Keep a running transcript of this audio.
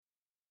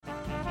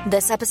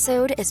This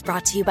episode is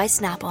brought to you by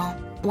Snapple.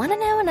 Want to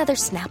know another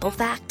Snapple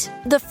fact?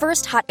 The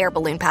first hot air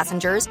balloon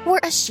passengers were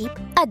a sheep,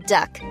 a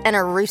duck, and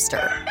a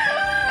rooster.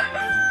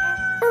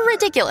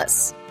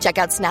 Ridiculous. Check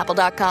out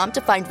Snapple.com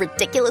to find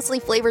ridiculously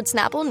flavored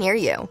Snapple near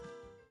you.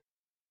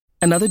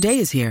 Another day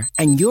is here,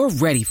 and you're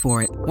ready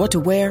for it. What to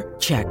wear?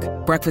 Check.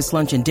 Breakfast,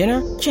 lunch, and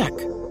dinner? Check.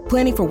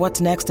 Planning for what's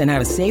next and how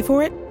to save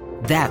for it?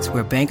 That's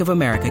where Bank of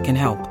America can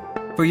help.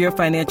 For your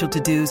financial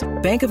to-dos,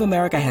 Bank of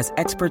America has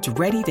experts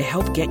ready to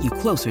help get you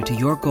closer to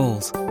your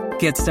goals.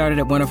 Get started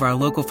at one of our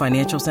local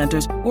financial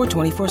centers or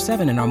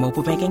 24/7 in our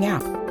mobile banking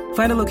app.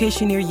 Find a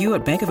location near you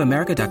at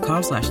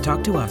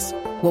bankofamerica.com/talktous.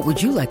 What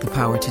would you like the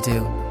power to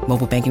do?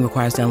 Mobile banking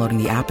requires downloading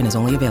the app and is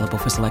only available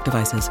for select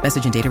devices.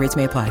 Message and data rates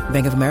may apply.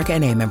 Bank of America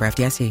N.A., member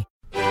FDIC.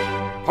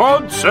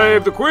 Pod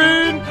Save the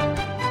Queen!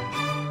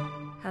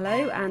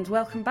 Hello and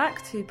welcome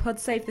back to Pod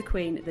Save the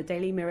Queen, the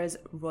Daily Mirror's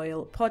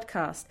royal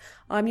podcast.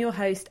 I'm your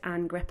host,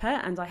 Anne Gripper,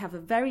 and I have a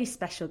very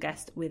special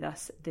guest with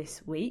us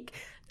this week,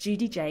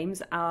 Judy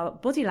James, our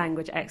body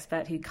language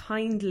expert who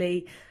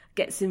kindly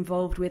gets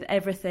involved with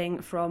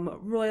everything from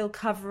royal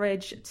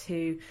coverage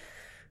to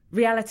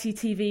reality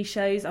TV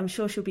shows. I'm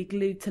sure she'll be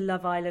glued to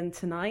Love Island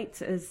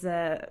tonight as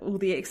all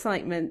the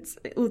excitement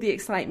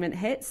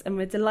hits, and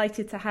we're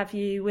delighted to have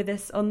you with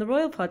us on the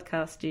Royal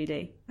Podcast,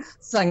 Judy.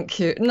 Thank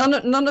you.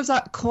 None of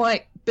that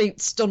quite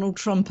beats Donald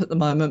Trump at the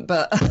moment,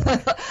 but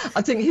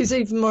I think he's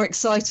even more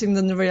exciting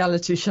than the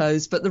reality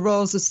shows. But the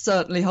Royals are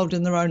certainly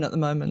holding their own at the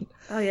moment.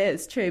 Oh yeah,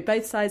 it's true.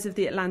 Both sides of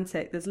the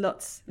Atlantic. There's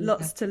lots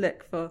to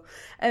look for.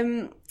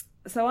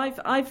 So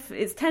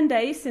it's 10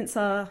 days since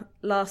our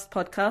last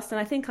podcast,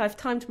 and I think I've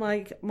timed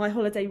my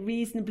holiday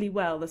reasonably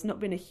well. There's not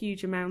been a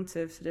huge amount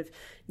of sort of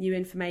new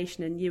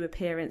information and new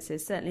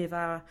appearances, certainly of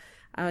our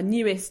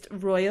newest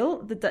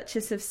royal, the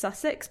Duchess of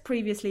Sussex,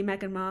 previously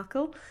Meghan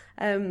Markle,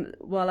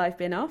 while I've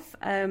been off.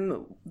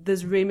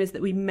 There's rumours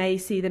that we may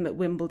see them at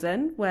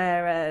Wimbledon,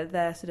 where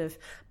their sort of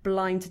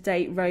blind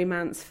date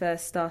romance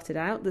first started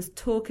out. There's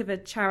talk of a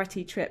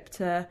charity trip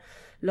to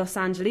Los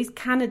Angeles.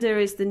 Canada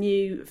is the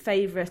new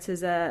favourite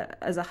as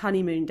a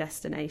honeymoon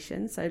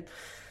destination. So,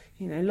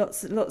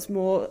 lots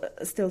more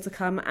still to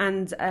come.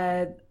 And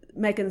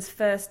Meghan's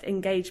first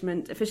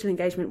official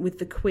engagement with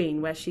the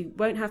Queen, where she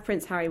won't have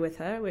Prince Harry with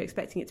her. We're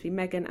expecting it to be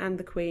Meghan and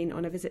the Queen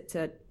on a visit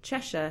to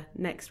Cheshire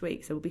next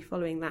week. So we'll be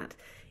following that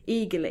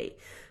eagerly.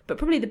 But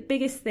probably the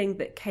biggest thing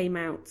that came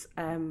out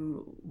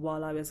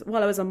while I was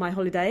on my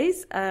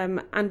holidays,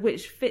 and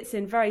which fits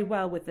in very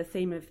well with the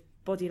theme of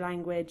body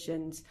language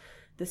and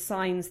the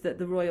signs that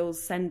the royals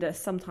send us,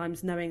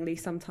 sometimes knowingly,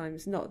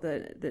 sometimes not,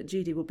 that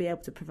Judy will be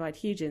able to provide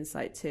huge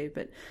insight to.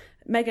 But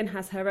Meghan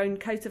has her own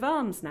coat of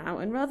arms now,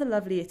 and rather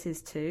lovely it is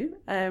too.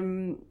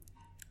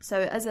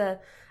 So as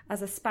a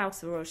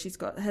spouse of royal, she's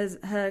got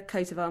her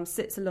coat of arms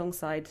sits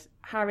alongside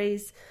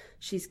Harry's.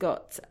 She's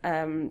got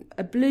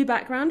a blue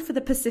background for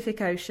the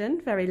Pacific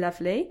Ocean, very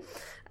lovely.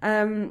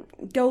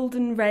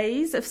 Golden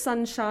rays of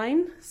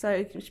sunshine, so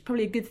it's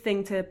probably a good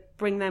thing to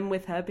bring them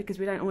with her, because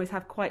we don't always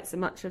have quite so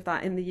much of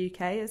that in the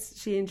UK as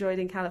she enjoyed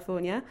in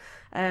California.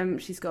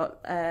 She's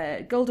got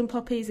golden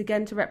poppies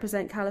again to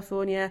represent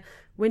California,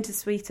 winter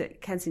suite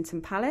at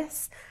Kensington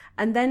Palace,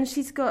 and then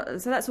she's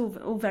got, so that's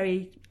all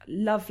very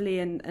lovely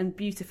and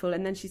beautiful,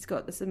 and then she's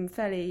got some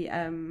fairly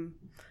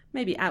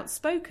maybe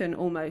outspoken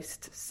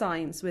almost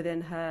signs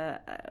within her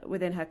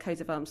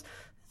coat of arms.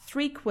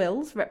 3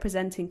 quills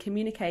representing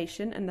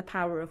communication and the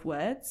power of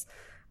words,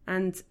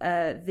 and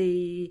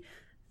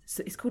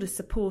it's called a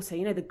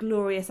supporter. The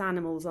glorious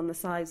animals on the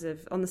sides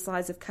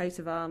of coat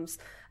of arms.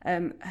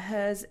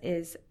 Hers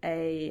is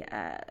a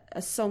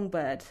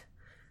songbird,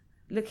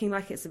 looking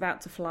like it's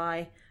about to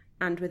fly,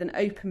 and with an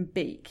open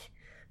beak.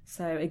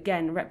 So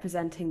again,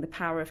 representing the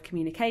power of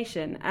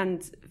communication.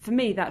 And for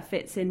me, that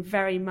fits in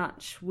very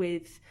much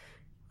with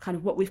kind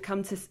of what we've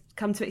come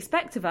to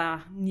expect of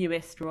our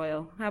newest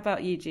royal. How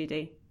about you,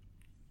 Judy?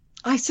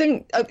 I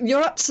think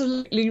you're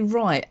absolutely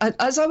right.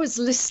 As I was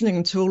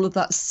listening to all of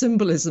that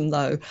symbolism,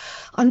 though,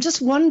 I'm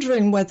just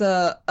wondering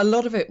whether a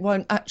lot of it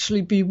won't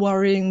actually be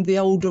worrying the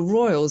older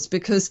royals,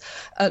 because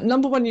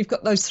number one, you've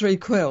got those 3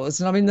 quills.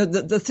 And I mean,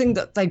 the thing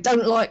that they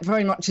don't like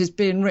very much is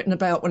being written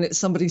about when it's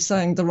somebody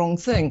saying the wrong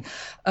thing.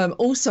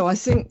 Also, I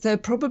think they're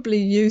probably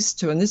used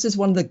to, and this is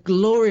one of the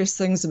glorious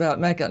things about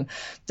Meghan,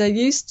 they're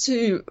used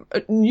to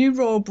new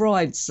royal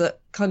brides that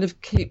kind of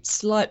keep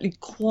slightly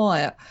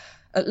quiet,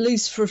 at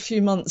least for a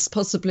few months,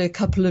 possibly a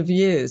couple of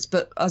years.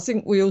 But I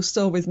think we all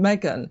saw with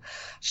Meghan,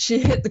 she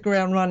hit the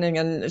ground running,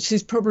 and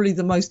she's probably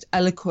the most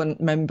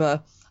eloquent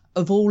member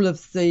of all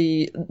of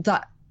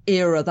that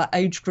era, that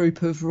age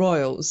group of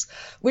royals,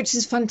 which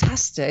is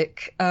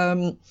fantastic.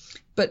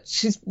 But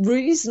she's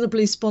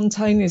reasonably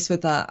spontaneous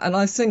with that. And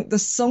I think the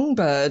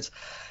songbird,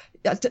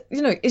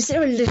 is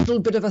there a little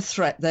bit of a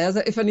threat there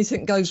that if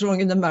anything goes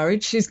wrong in the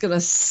marriage, she's going to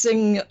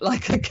sing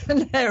like a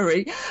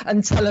canary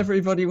and tell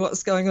everybody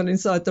what's going on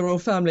inside the royal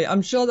family?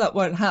 I'm sure that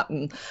won't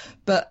happen,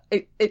 but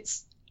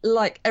it's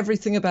like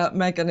everything about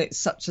Meghan, it's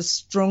such a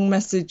strong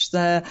message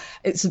there.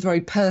 It's a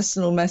very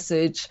personal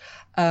message.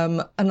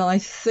 And I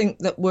think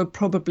that we're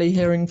probably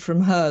hearing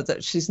from her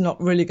that she's not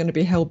really going to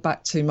be held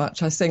back too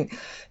much. I think,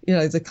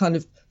 the kind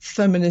of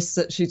feminist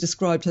that she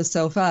described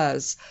herself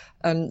as,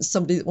 and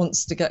somebody that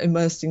wants to get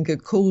immersed in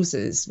good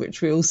causes,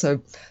 which we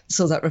also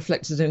saw that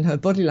reflected in her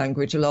body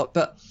language a lot.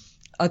 But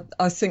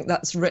I think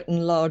that's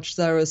written large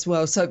there as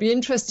well. So it'd be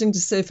interesting to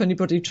see if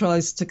anybody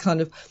tries to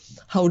kind of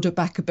hold her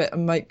back a bit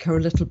and make her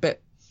a little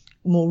bit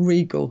more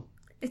regal.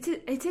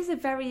 It is a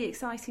very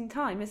exciting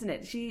time, isn't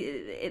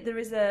it? There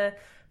is a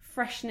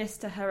freshness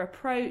to her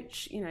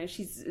approach.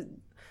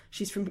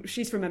 She's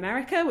from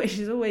America, which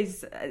is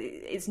always,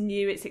 it's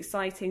new, it's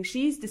exciting.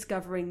 She's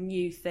discovering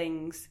new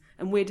things,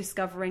 and we're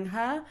discovering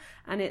her.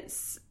 And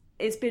it's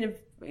been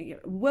a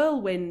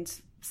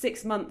whirlwind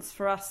 6 months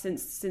for us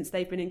since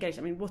they've been engaged.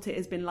 I mean, what it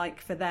has been like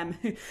for them,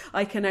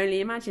 I can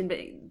only imagine.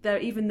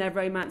 But even their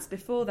romance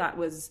before that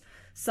was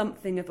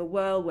something of a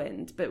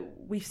whirlwind. But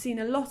we've seen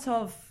a lot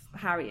of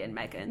Harry and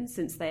Meghan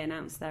since they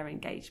announced their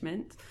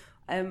engagement.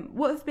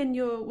 What have been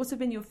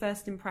your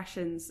first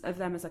impressions of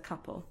them as a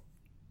couple?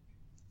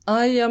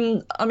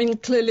 I mean,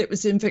 clearly it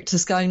was the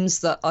Invictus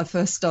Games that I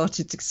first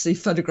started to see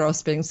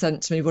photographs being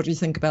sent to me. What do you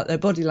think about their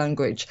body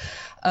language?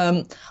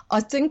 I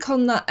think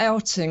on that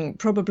outing,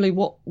 probably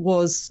what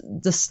was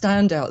the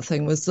standout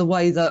thing was the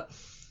way that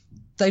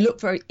they look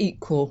very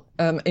equal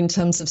in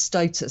terms of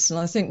status. And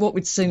I think what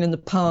we'd seen in the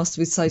past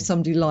with, say,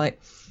 somebody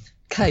like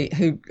Kate,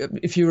 who,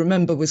 if you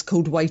remember, was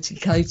called Weighty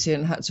Katie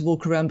and had to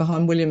walk around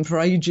behind William for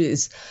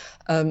ages,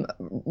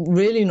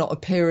 really not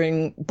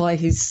appearing by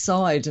his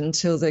side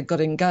until they got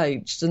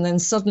engaged. And then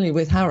suddenly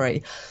with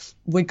Harry,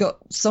 we got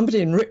somebody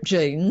in ripped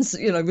jeans,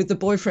 with the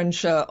boyfriend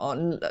shirt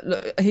on,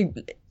 he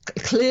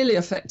clearly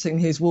affecting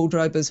his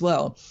wardrobe as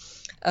well.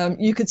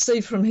 You could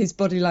see from his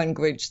body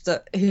language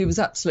that he was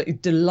absolutely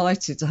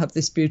delighted to have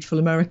this beautiful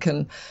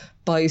American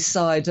by his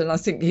side. And I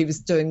think he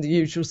was doing the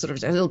usual sort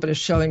of a little bit of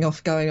showing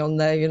off going on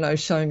there,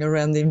 showing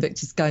around the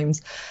Invictus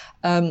Games.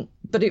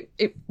 But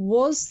it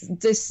was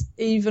this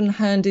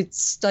even-handed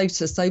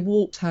status. They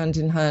walked hand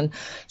in hand.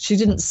 She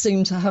didn't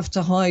seem to have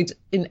to hide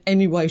in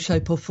any way,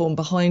 shape or form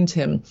behind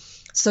him.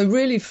 So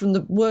really from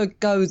the word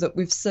go that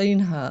we've seen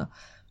her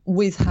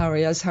with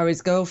Harry as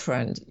Harry's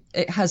girlfriend,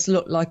 it has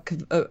looked like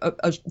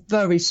a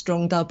very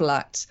strong double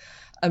act,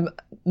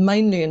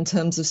 mainly in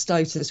terms of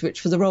status,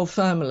 which for the royal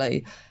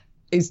family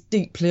is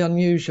deeply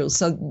unusual.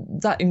 So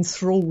that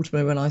enthralled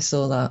me when I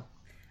saw that.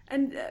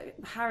 And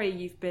Harry,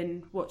 you've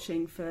been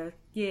watching for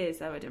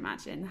years, I would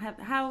imagine.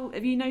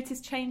 Have you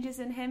noticed changes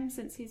in him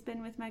since he's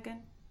been with Meghan?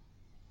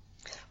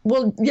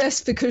 Well,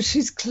 yes, because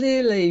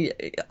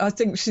I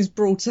think she's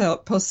brought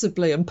out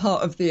possibly, and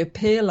part of the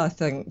appeal, I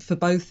think, for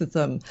both of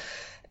them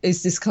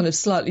is this kind of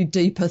slightly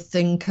deeper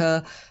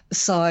thinker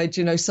side,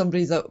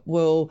 somebody that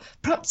will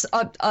perhaps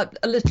a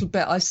little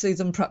bit, I see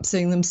them perhaps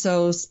seeing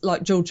themselves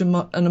like George and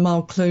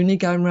Amal Clooney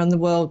going around the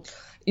world,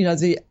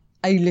 the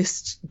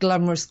A-list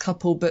glamorous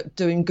couple, but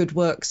doing good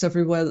works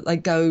everywhere that they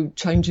go,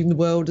 changing the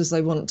world as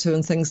they want to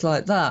and things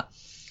like that.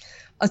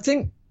 I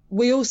think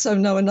we also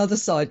know another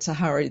side to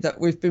Harry that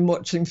we've been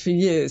watching for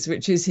years,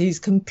 which is he's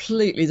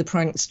completely the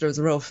prankster of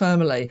the royal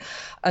family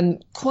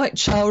and quite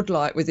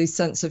childlike with his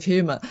sense of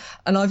humour.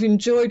 And I've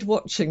enjoyed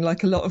watching,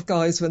 like a lot of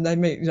guys when they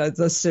meet,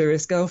 the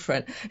serious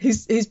girlfriend,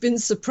 he's been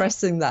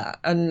suppressing that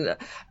and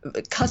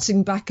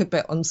cutting back a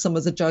bit on some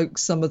of the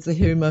jokes, some of the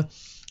humour.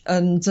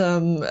 And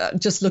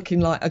just looking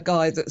like a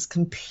guy that's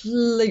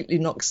completely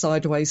knocked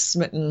sideways,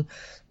 smitten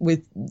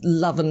with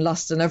love and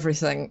lust and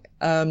everything.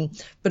 But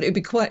it'd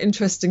be quite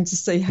interesting to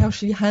see how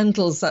she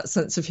handles that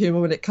sense of humour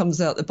when it comes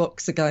out the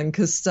box again,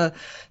 because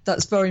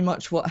that's very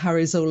much what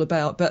Harry's all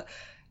about. But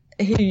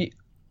he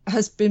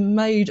has been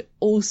made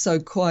also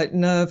quite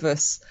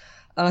nervous.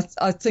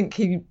 I think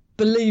he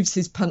believes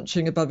he's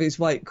punching above his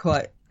weight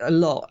quite a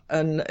lot.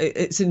 And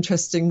it's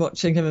interesting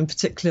watching him, and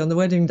particularly on the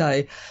wedding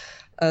day.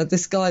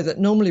 This guy that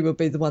normally would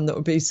be the one that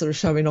would be sort of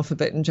showing off a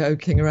bit and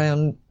joking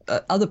around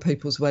at other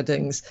people's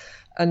weddings.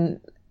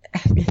 And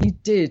he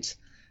did,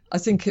 I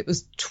think it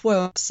was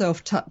 12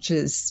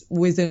 self-touches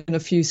within a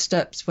few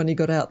steps when he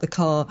got out the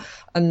car.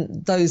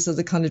 And those are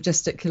the kind of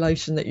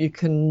gesticulation that you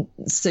can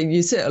see.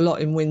 You see it a lot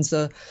in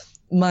Windsor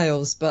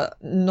males, but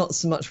not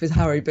so much with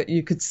Harry. But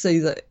you could see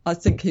that I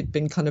think he'd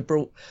been kind of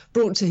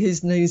brought to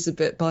his knees a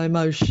bit by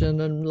emotion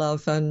and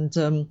love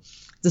and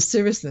the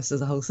seriousness of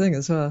the whole thing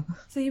as well.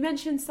 So you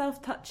mentioned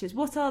self-touches.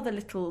 What are the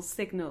little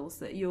signals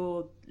that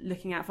you're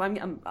looking out for?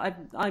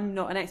 I'm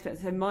not an expert,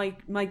 so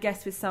my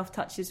guess with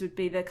self-touches would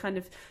be the kind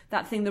of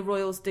that thing the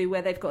royals do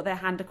where they've got their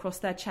hand across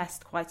their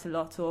chest quite a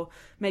lot, or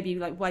maybe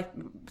like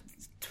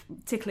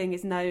tickling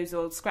his nose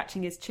or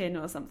scratching his chin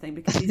or something,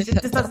 because he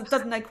just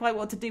doesn't know quite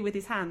what to do with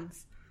his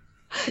hands.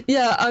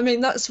 Yeah, I mean,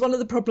 that's one of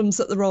the problems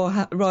that the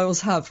royals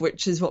have,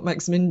 which is what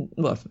makes them,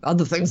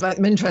 other things make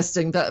them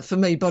interesting, but for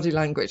me, body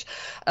language.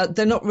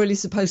 They're not really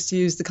supposed to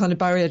use the kind of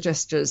barrier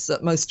gestures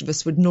that most of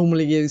us would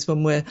normally use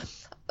when we're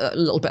a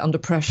little bit under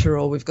pressure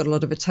or we've got a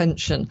lot of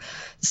attention.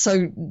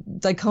 So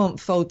they can't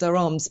fold their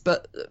arms.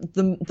 But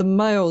the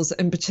males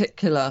in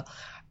particular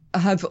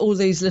have all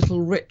these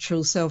little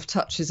ritual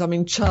self-touches. I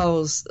mean,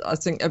 Charles, I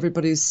think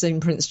everybody's seen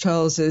Prince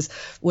Charles's,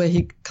 where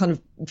he kind of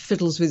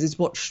fiddles with his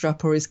watch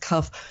strap or his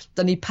cuff.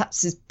 Then he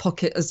pats his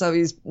pocket as though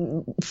he's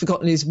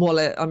forgotten his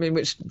wallet. I mean,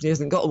 which he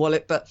hasn't got a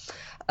wallet, but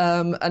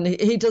and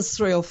he does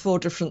 3 or 4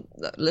 different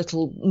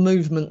little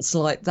movements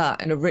like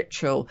that in a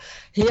ritual.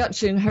 He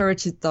actually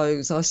inherited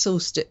those. I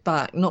sourced it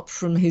back, not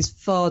from his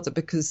father,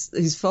 because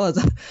his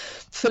father,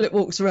 Philip,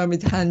 walks around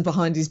with his hand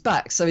behind his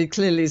back, so he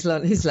clearly has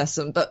learned his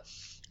lesson. But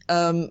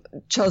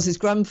Charles's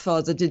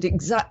grandfather did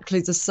exactly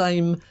the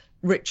same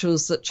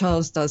rituals that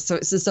Charles does. So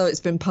it's as though it's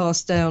been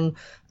passed down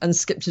and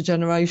skipped a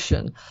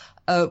generation.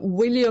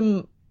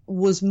 William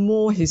was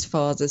more his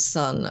father's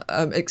son,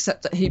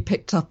 except that he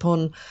picked up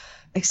on,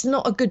 it's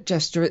not a good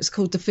gesture, it's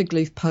called the fig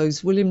leaf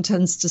pose. William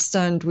tends to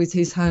stand with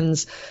his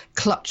hands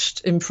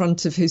clutched in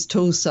front of his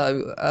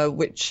torso,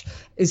 which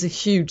is a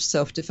huge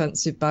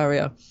self-defensive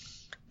barrier.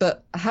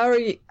 But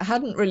Harry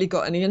hadn't really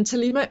got any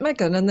until he met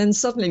Meghan. And then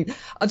suddenly,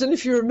 I don't know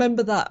if you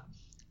remember that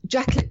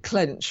jacket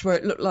clench where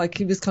it looked like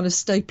he was kind of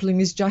stapling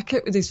his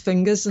jacket with his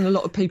fingers. And a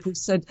lot of people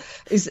said,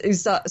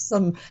 is that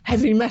some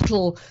heavy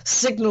metal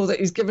signal that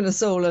he's given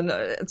us all?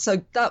 And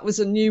so that was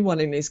a new one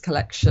in his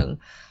collection.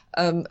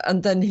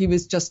 And then he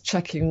was just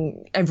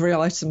checking every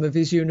item of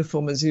his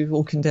uniform as he was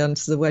walking down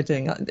to the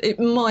wedding. It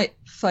might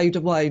fade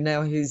away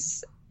now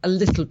he's a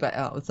little bit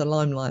out of the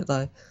limelight,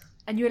 though.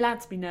 And you're allowed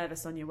to be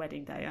nervous on your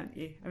wedding day, aren't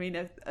you? I mean,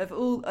 of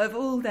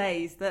all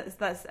days,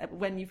 that's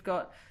when you've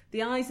got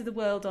the eyes of the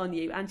world on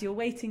you, and you're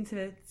waiting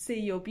to see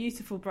your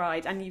beautiful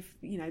bride, and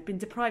you've been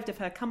deprived of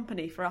her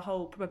company for a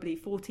whole probably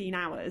 14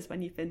 hours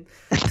when you've been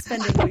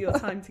spending all your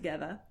time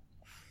together.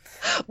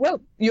 Well,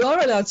 you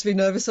are allowed to be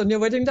nervous on your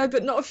wedding day,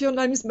 but not if your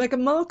name is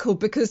Meghan Markle,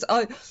 because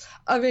I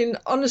mean,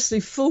 honestly,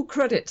 full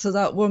credit to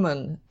that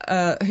woman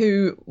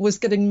who was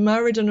getting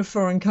married in a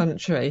foreign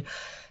country,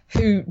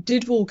 who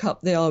did walk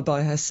up the aisle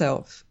by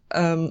herself.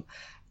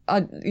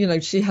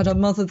 She had her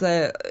mother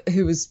there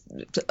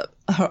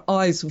her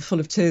eyes were full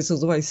of tears all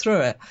the way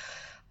through it.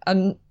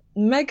 And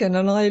Meghan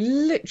and I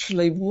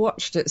literally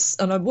watched it,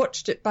 and I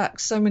watched it back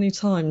so many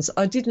times.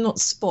 I did not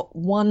spot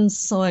one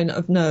sign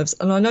of nerves.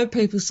 And I know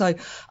people say,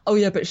 oh,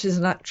 yeah, but she's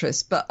an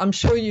actress. But I'm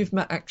sure you've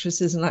met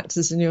actresses and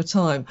actors in your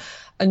time.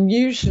 And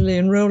usually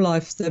in real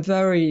life, they're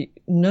very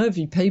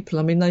nervy people.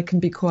 I mean, they can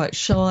be quite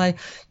shy.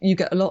 You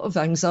get a lot of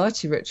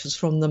anxiety rituals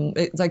from them.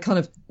 They kind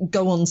of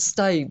go on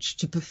stage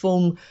to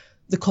perform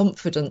the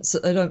confidence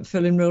that they don't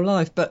feel in real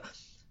life. But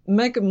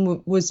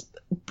Meghan was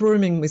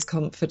brimming with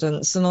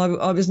confidence, and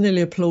I was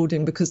nearly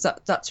applauding, because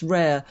that's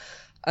rare,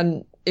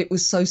 and it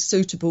was so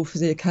suitable for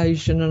the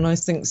occasion, and I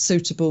think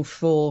suitable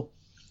for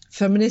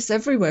feminists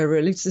everywhere,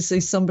 really, to see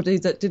somebody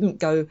that didn't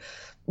go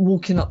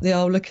walking up the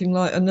aisle looking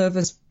like a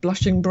nervous,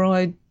 blushing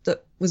bride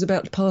that was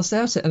about to pass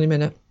out at any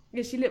minute.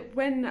 Yeah, she looked,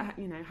 when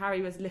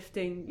Harry was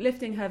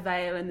lifting her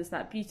veil, and there's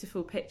that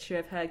beautiful picture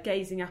of her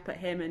gazing up at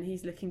him, and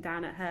he's looking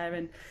down at her,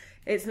 and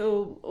it's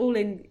all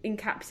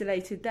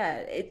encapsulated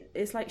there.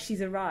 It's like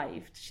she's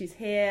arrived, she's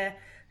here,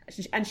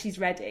 and she's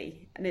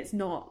ready, and there's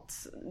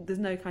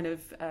no kind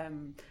of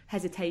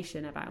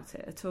hesitation about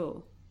it at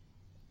all.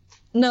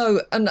 No,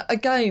 and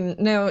again,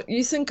 now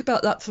you think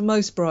about that for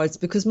most brides,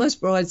 because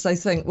most brides, they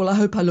think, well, I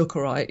hope I look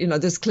all right.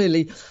 There's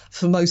clearly,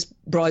 for most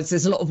brides,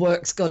 there's a lot of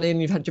work's gone in.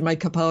 You've had your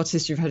makeup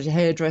artist, you've had your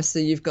hairdresser,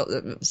 you've got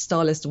the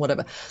stylist and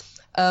whatever.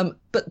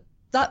 But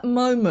that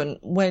moment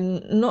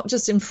when, not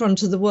just in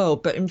front of the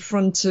world, but in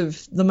front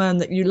of the man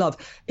that you love,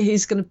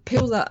 he's going to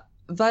peel that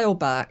veil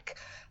back.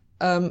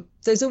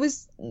 There's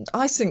always,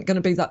 I think, going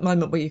to be that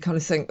moment where you kind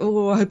of think,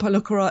 oh, I hope I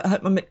look all right. I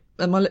hope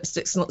my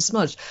lipstick's not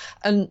smudged.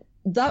 And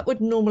that would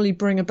normally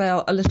bring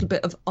about a little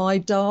bit of eye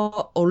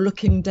dart, or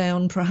looking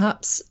down,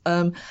 perhaps,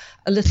 a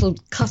little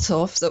cut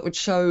off that would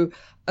show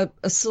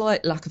a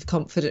slight lack of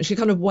confidence. You're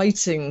kind of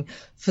waiting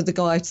for the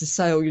guy to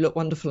say, oh, you look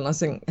wonderful. And I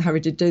think Harry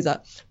did do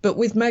that. But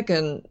with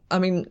Meghan, I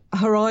mean,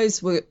 her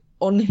eyes were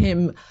on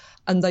him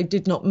and they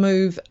did not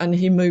move, and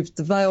he moved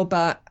the veil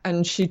back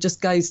and she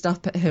just gazed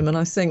up at him. And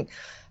I think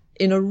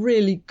in a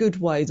really good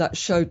way, that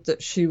showed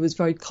that she was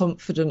very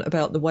confident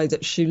about the way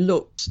that she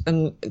looked,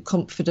 and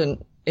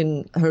confident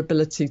in her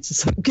ability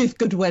to give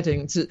good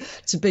wedding,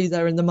 to be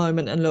there in the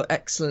moment and look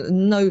excellent,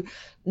 and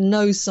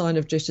no sign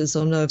of jitters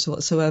or nerves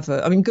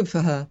whatsoever. I mean, good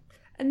for her.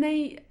 And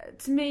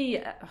to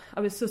me, I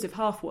was sort of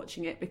half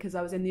watching it because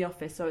I was in the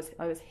office, so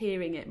I was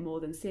hearing it more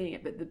than seeing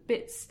it. But the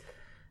bits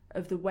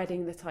of the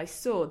wedding that I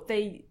saw,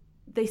 they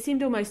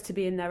seemed almost to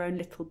be in their own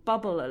little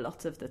bubble a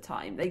lot of the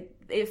time.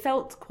 It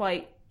felt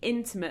quite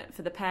intimate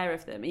for the pair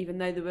of them, even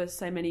though there were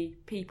so many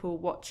people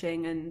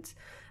watching and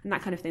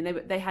that kind of thing.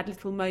 They had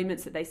little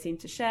moments that they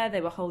seemed to share.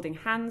 They were holding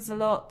hands a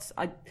lot.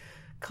 I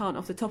can't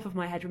off the top of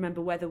my head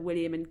remember whether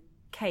William and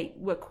Kate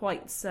were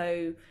quite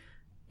so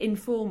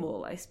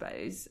informal, I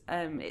suppose.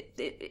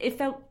 It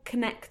felt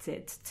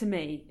connected to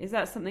me. Is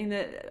that something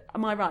that,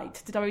 am I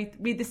right? Did I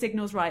read the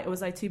signals right, or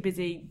was I too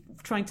busy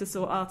trying to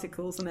sort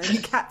articles and only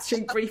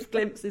capturing brief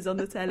glimpses on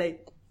the telly?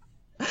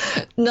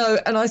 No,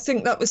 and I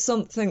think that was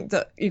something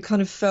that you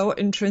kind of felt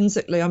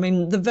intrinsically. I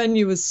mean, the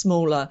venue was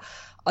smaller.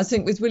 I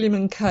think with William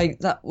and Kate,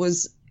 that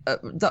was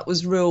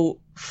real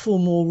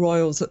formal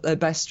royals at their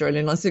best, really.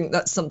 And I think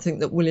that's something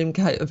that William and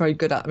Kate are very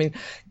good at. I mean,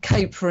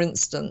 Kate, for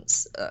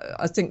instance,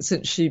 I think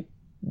since she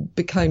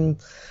became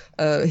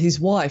his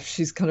wife,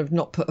 she's kind of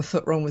not put a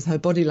foot wrong with her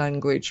body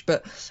language,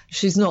 but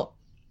she's not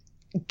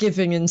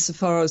giving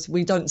insofar as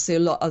we don't see a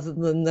lot other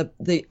than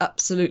the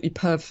absolutely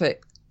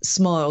perfect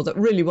smile that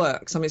really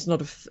works. I mean, it's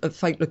not a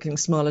fake-looking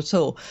smile at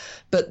all,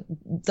 but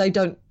they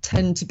don't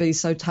tend to be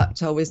so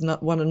tactile with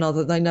one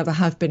another. They never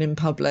have been in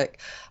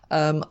public.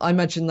 I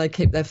imagine they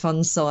keep their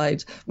fun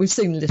side. We've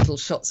seen little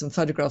shots and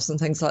photographs and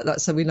things like that,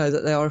 so we know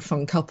that they are a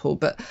fun couple.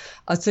 But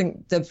I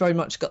think they've very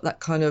much got that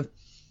kind of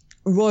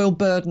royal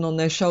burden on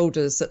their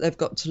shoulders that they've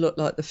got to look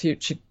like the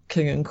future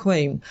king and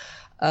queen.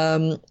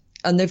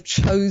 And they've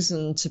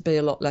chosen to be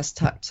a lot less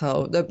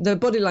tactile. Their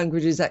body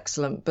language is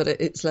excellent, but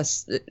it's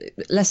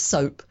less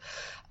soap.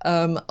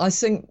 I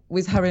think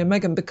with Harry and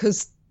Meghan,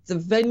 because the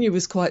venue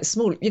was quite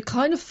small, you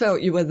kind of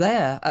felt you were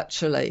there,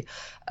 actually.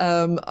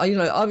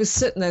 I was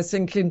sitting there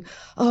thinking,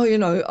 I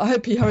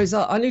hope he hurries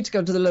up. I need to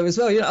go to the loo as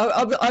well.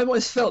 I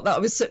almost felt that I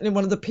was sitting in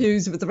one of the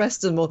pews with the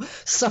rest of them, or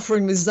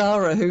suffering with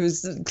Zara, who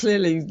was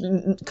clearly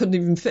couldn't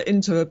even fit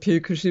into her pew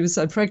because she was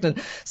so pregnant.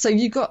 So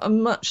you got a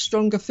much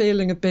stronger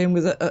feeling of being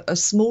with a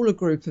smaller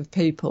group of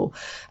people.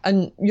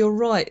 And you're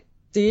right,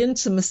 the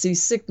intimacy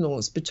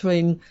signals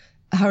between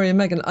Harry and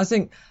Meghan, I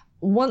think,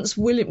 once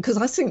William, because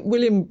I think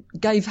William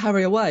gave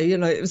Harry away,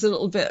 it was a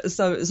little bit as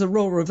though it was a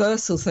role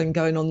reversal thing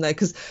going on there,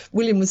 because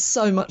William was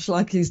so much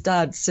like his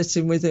dad,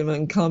 sitting with him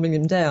and calming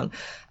him down.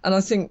 And I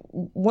think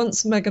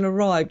once Meghan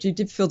arrived, you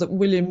did feel that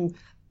William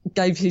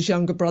gave his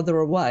younger brother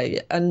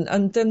away,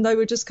 and then they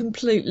were just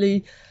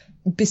completely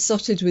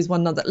besotted with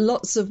one another.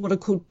 Lots of what are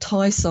called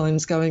tie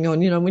signs going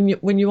on.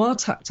 When you are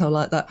tactile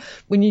like that,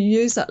 when you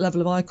use that level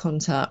of eye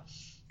contact,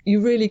 you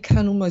really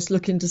can almost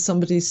look into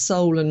somebody's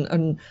soul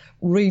and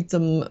read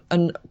them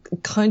and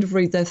kind of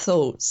read their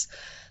thoughts.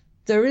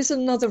 There is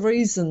another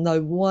reason, though,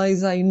 why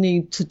they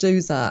need to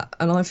do that.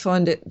 And I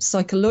find it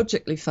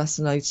psychologically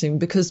fascinating,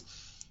 because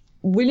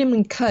William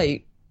and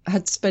Kate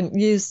had spent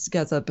years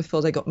together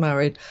before they got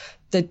married.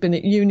 They'd been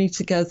at uni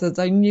together.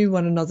 They knew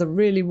one another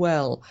really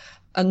well.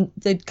 And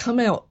they'd come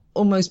out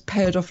almost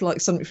paired off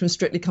like something from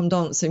Strictly Come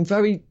Dancing,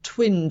 very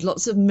twinned,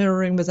 lots of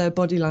mirroring with their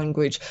body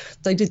language.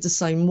 They did the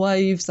same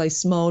waves, they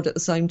smiled at the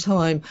same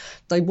time,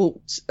 they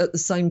walked at the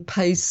same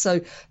pace.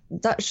 So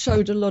that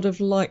showed a lot of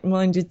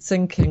like-minded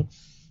thinking.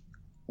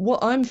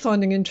 What I'm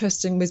finding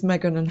interesting with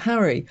Meghan and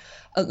Harry,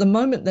 at the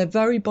moment they're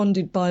very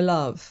bonded by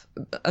love,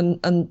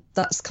 and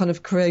that's kind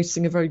of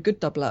creating a very good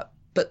double act.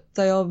 But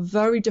they are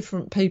very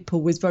different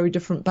people with very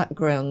different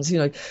backgrounds.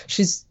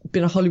 She's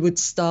been a Hollywood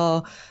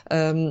star.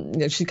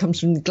 She comes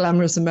from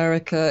glamorous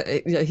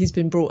America. He's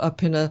been brought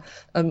up in a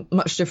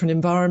much different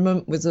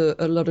environment with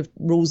a lot of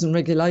rules and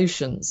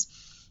regulations.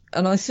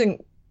 And I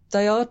think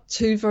they are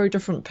two very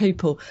different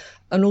people.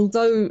 And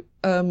although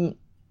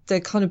they're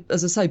kind of,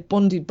 as I say,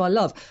 bonded by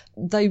love,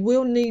 they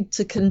will need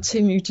to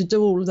continue to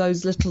do all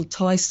those little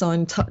tie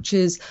sign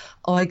touches,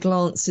 eye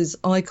glances,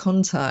 eye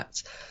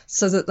contact,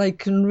 so that they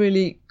can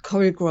really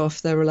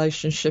choreograph their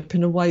relationship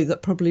in a way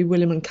that probably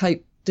William and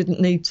Kate didn't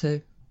need to.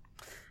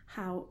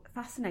 How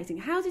fascinating.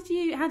 How did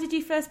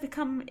you first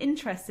become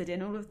interested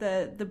in all of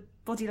the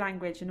body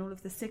language and all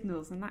of the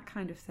signals and that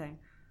kind of thing?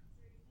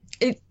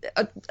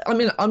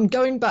 I'm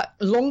going back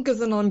longer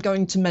than I'm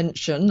going to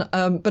mention,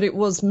 but it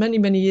was many,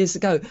 many years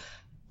ago,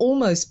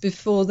 almost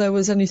before there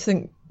was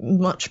anything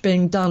much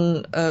being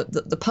done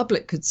that the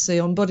public could see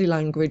on body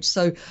language.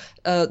 So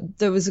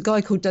there was a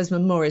guy called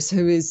Desmond Morris,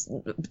 who is,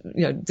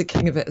 the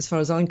king of it as far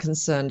as I'm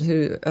concerned,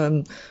 who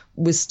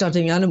was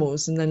studying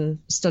animals and then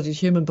studied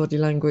human body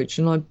language.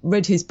 And I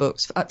read his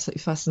books,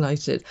 absolutely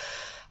fascinated.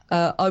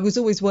 I was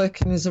always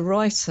working as a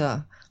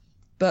writer,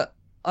 but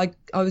I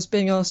was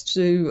being asked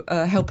to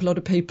help a lot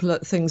of people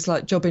at things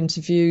like job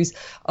interviews.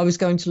 I was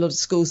going to a lot of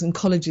schools and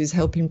colleges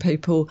helping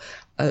people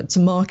to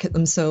market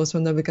themselves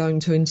when they were going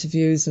to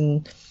interviews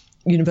and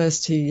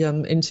university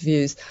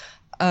interviews.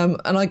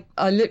 And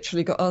I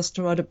literally got asked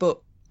to write a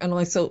book, and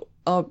I thought,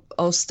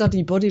 I'll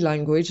study body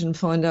language and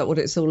find out what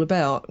it's all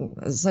about.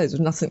 As I say, there was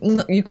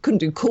nothing, you couldn't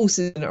do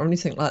courses in it or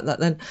anything like that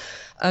then.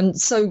 And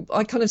so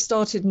I kind of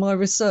started my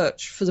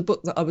research for the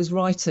book that I was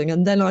writing,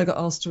 and then I got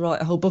asked to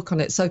write a whole book on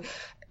it. So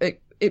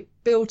it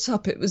built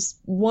up. It was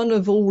one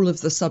of all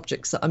of the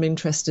subjects that I'm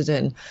interested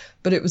in,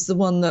 but it was the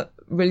one that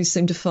really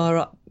seemed to fire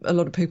up a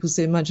lot of people's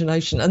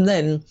imagination. And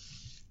then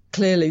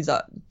clearly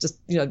that just,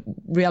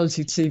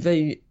 reality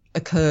TV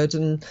occurred,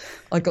 and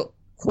I got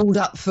called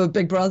up for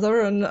Big Brother,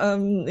 and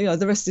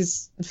the rest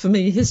is, for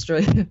me,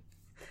 history.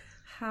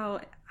 How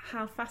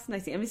how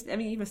fascinating! I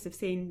mean, you must have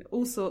seen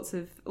all sorts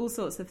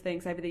of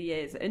things over the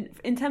years. And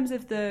in terms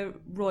of the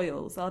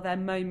royals, are there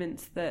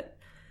moments that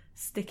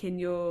stick in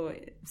your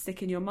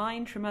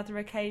mind from other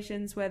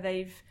occasions where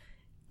they've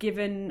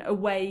given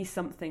away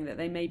something that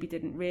they maybe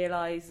didn't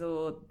realise,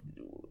 or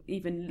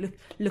even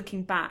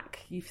looking back,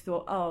 you've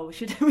thought, oh,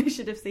 we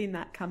should have seen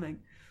that coming?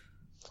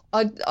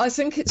 I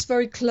think it's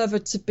very clever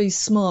to be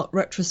smart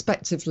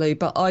retrospectively,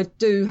 but I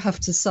do have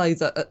to say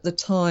that at the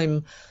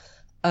time,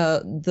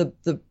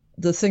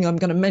 the thing I'm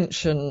going to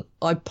mention,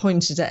 I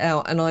pointed it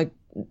out, and I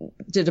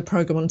did a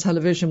programme on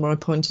television where I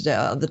pointed it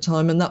out at the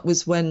time, and that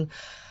was when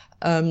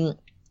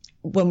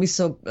we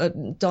saw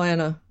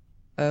Diana,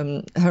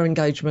 her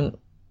engagement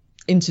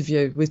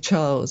interview with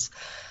Charles,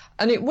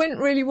 and it went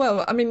really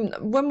well. I mean,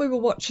 when we were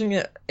watching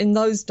it in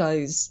those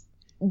days,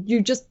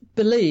 you just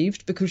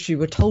believed, because you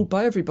were told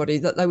by everybody,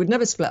 that they would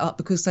never split up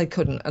because they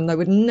couldn't, and they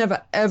would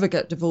never ever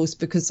get divorced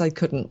because they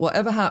couldn't.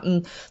 Whatever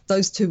happened,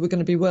 those two were going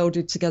to be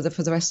welded together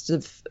for the rest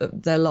of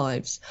their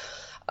lives.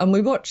 And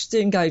we watched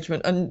the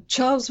engagement, and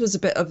Charles was a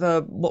bit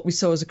of what we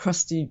saw as a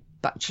crusty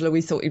bachelor.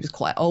 We thought he was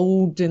quite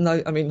old,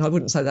 I mean, I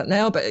wouldn't say that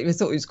now, but we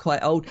thought he was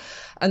quite old.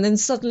 And then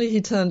suddenly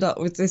he turned up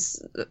with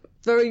this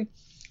very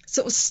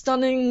sort of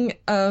stunning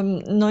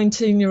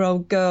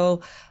 19-year-old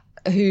girl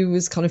who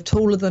was kind of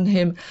taller than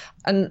him.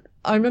 And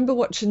I remember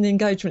watching the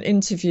engagement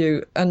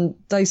interview, and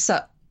they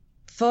sat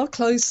far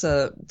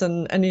closer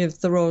than any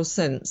of the royals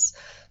since.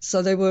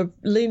 So they were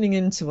leaning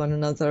into one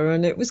another,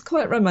 and it was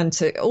quite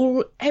romantic.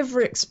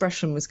 Every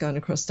expression was going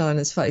across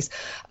Diana's face.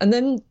 And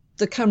then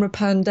the camera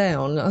panned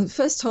down. The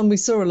first time we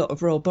saw a lot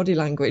of royal body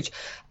language,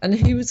 and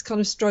he was kind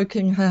of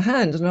stroking her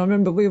hand. And I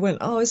remember we went,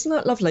 oh, isn't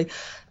that lovely?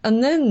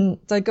 And then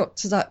they got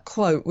to that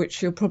quote,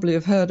 which you'll probably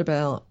have heard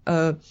about,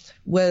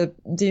 where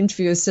the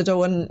interviewer said,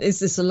 oh, and is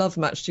this a love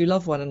match? Do you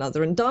love one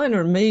another? And Diana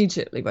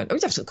immediately went, oh,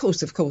 yes, of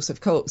course, of course,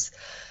 of course.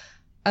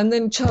 And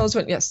then Charles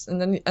went, yes.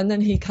 And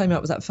then he came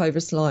out with that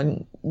famous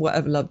line,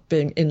 whatever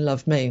being in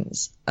love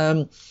means.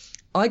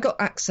 I got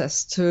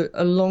access to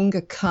a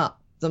longer cut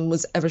than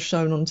was ever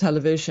shown on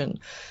television.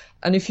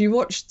 And if you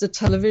watch the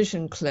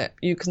television clip,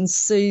 you can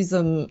see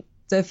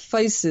their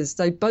faces,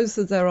 both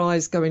of their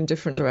eyes go in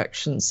different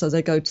directions. So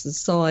they go to the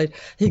side,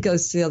 he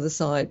goes to the other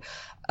side.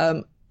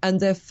 And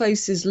their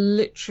faces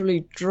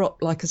literally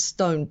drop like a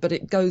stone, but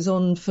it goes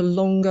on for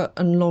longer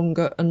and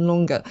longer and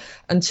longer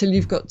until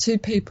you've got two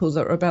people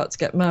that are about to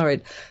get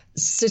married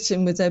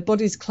sitting with their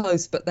bodies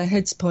close, but their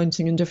heads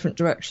pointing in different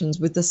directions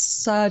with the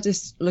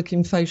saddest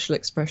looking facial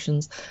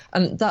expressions.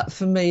 And that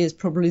for me is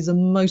probably the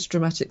most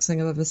dramatic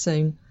thing I've ever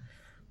seen.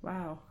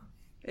 Wow.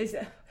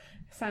 Listening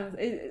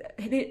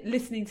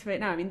to it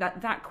now, I mean,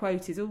 that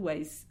quote is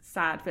always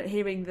sad, but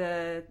hearing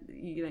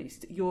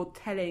your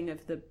telling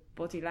of the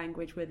body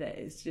language with it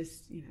is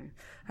just,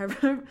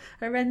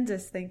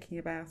 horrendous thinking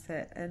about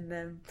it.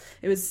 And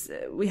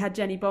we had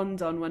Jenny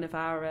Bond on one of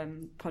our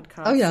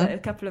podcasts a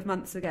couple of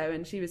months ago,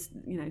 and she was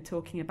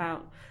talking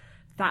about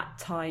that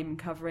time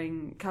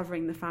covering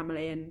the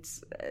family, and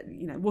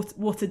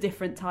what a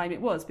different time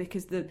it was,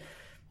 because the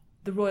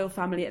royal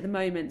family at the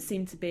moment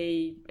seem to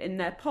be in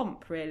their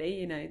pomp,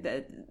 really.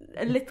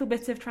 A little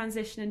bit of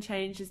transition and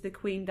change as the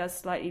Queen does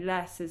slightly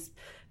less, as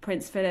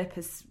Prince Philip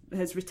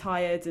has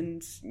retired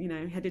and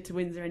headed to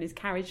Windsor in his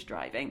carriage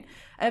driving.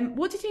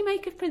 What did you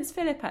make of Prince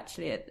Philip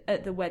actually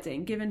at the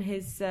wedding, given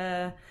his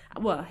him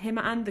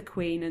and the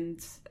Queen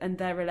and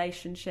their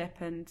relationship,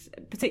 and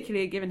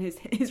particularly given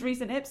his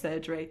recent hip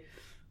surgery?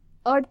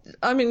 I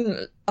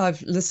mean, I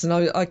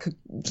could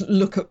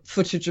look at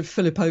footage of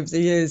Philip over the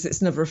years.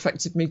 It's never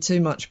affected me too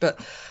much. But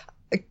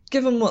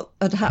given what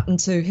had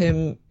happened to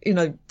him,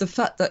 the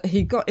fact that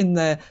he got in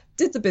there,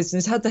 did the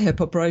business, had the hip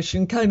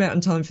operation, came out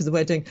in time for the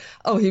wedding.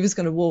 Oh, he was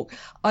going to walk.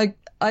 I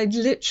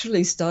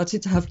literally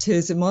started to have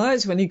tears in my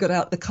eyes when he got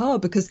out the car,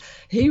 because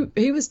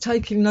he was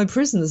taking no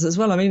prisoners as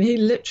well. I mean, he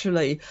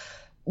literally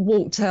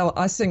walked out,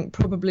 I think,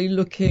 probably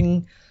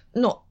looking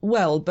not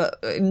well,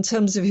 but in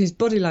terms of his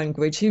body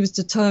language, he was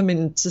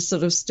determined to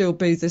sort of still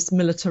be this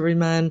military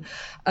man.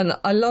 And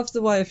I love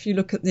the way, if you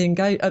look at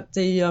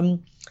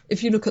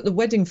if you look at the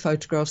wedding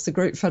photographs, the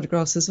group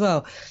photographs as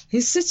well,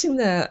 he's sitting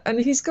there and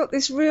he's got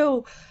this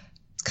real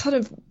kind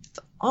of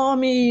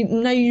Army,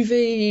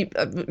 Navy,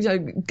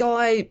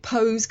 guy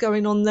pose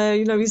going on there.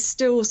 He's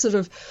still sort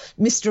of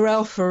Mr.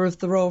 Alpha of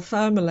the royal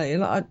family,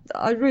 and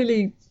I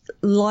really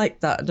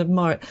like that and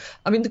admire it.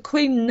 I mean, the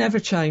Queen never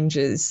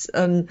changes,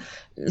 and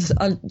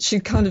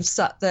she kind of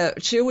sat there.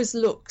 She always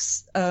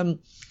looks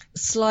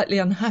slightly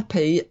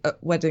unhappy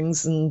at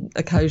weddings and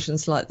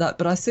occasions like that,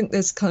 but I think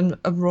there's kind of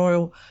a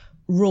royal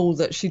rule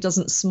that she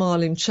doesn't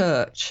smile in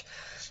church.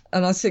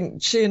 And I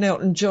think she and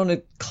Elton John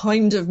had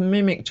kind of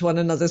mimicked one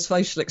another's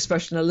facial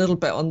expression a little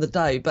bit on the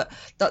day, but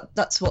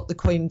that's what the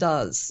Queen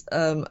does.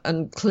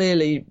 And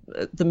clearly,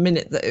 the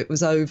minute that it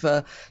was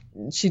over,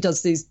 she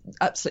does these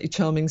absolutely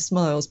charming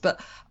smiles.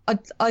 But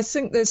I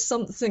think there's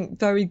something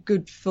very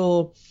good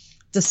for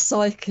the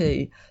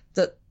psyche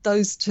that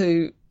those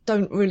two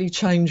don't really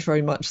change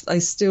very much. They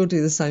still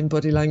do the same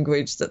body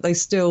language, that they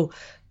still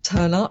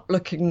turn up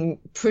looking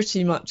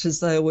pretty much as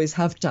they always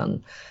have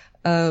done,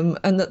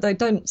 and that they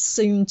don't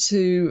seem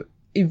to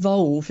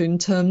evolve in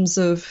terms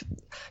of,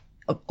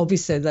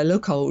 obviously they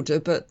look older,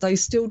 but they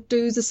still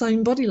do the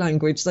same body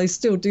language, they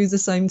still do the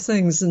same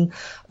things, and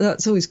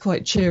that's always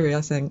quite cheery,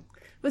 I think.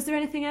 Was there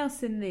anything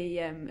else in the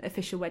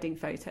official wedding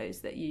photos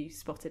that you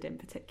spotted in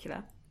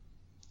particular?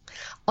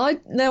 I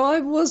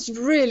was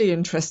really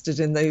interested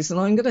in these, and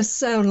I'm going to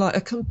sound like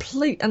a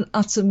complete and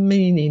utter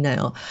meanie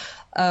now.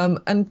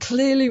 And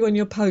clearly when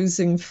you're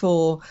posing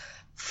for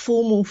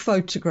formal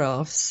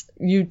photographs,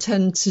 you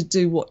tend to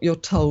do what you're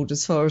told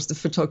as far as the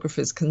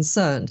photographer is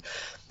concerned.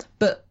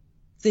 But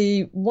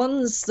the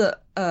ones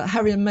that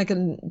Harry and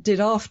Meghan did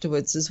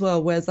afterwards as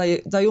well, where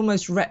they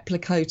almost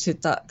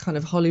replicated that kind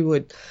of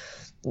Hollywood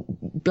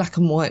black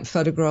and white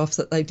photograph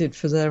that they did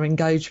for their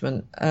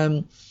engagement.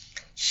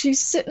 She's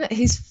sitting at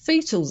his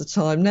feet all the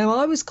time. Now,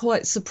 I was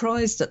quite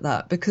surprised at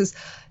that because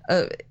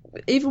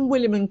even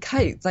William and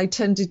Kate, they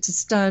tended to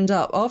stand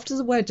up after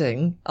the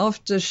wedding,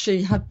 after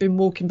she had been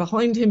walking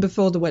behind him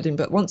before the wedding.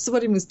 But once the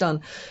wedding was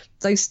done,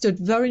 they stood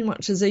very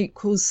much as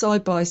equals,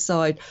 side by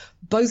side,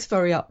 both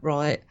very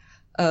upright,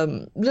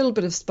 little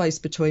bit of space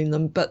between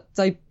them, but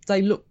they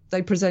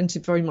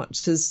presented very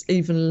much as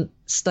even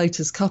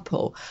status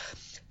couple.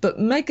 But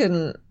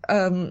Meghan,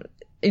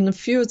 in a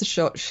few of the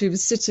shots, she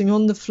was sitting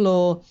on the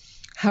floor,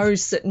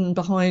 Harry's sitting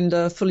behind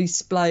her, fully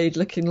splayed,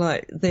 looking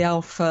like the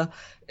alpha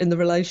in the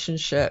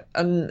relationship.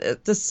 And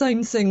the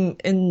same thing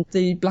in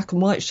the black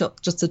and white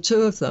shot, just the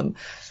two of them.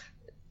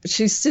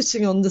 She's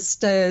sitting on the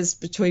stairs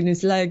between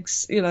his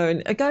legs,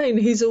 and again,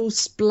 he's all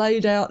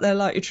splayed out there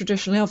like a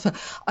traditional alpha.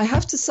 I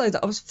have to say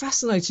that I was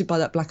fascinated by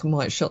that black and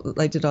white shot that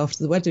they did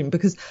after the wedding,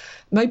 because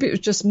maybe it was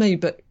just me,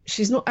 but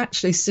she's not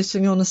actually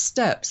sitting on a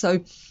step.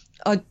 So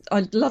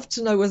I'd love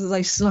to know whether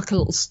they snuck a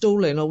little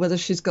stool in, or whether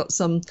she's got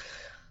some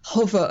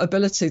hover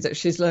ability that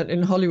she's learnt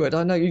in Hollywood.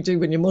 I know you do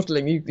when you're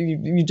modelling,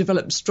 you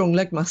develop strong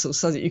leg muscles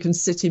so that you can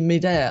sit in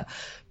midair.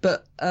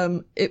 But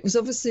it was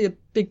obviously a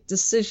big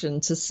decision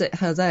to sit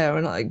her there.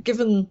 And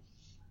given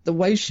the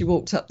way she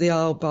walked up the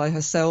aisle by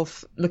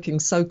herself,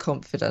 looking so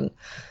confident,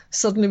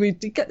 suddenly we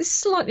did get this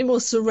slightly more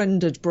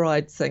surrendered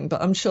bride thing.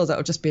 But I'm sure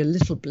that'll just be a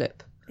little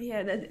blip.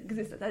 Yeah,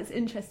 because that's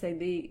interesting.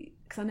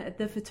 Because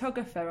the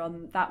photographer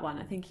on that one,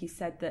 I think he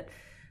said that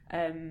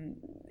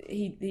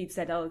he'd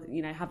said,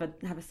 have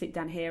a sit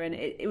down here, and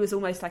it was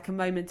almost like a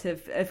moment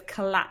of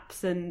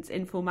collapse and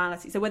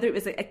informality. So whether it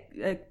was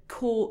a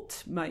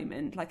court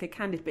moment, like a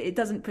candid, but it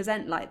doesn't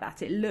present like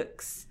that. It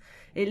looks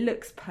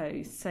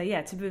posed. So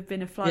yeah, to have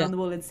been a fly on the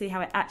wall and see how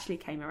it actually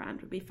came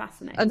around would be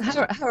fascinating. And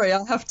Harry,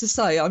 I have to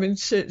say, I mean,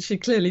 she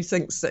clearly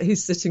thinks that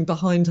he's sitting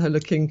behind her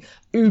looking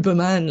uber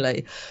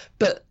manly,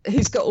 but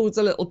he's got all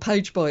the little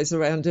page boys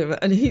around him,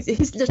 and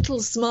his little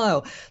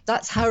smile,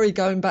 that's Harry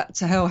going back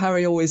to how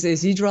Harry always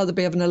is. He'd rather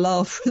be having a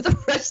laugh with the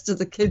rest of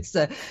the kids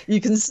there.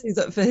 You can see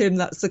that for him,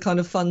 that's the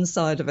kind of fun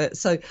side of it.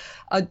 So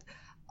I'm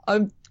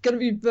going to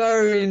be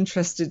very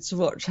interested to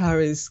watch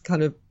Harry's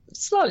kind of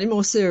slightly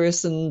more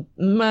serious and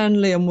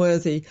manly and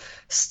worthy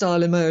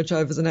style emerge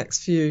over the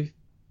next few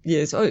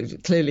years.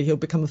 Clearly he'll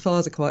become a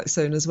father quite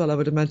soon as well, I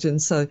would imagine,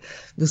 so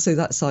we'll see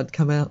that side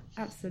come out.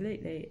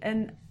 Absolutely.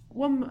 And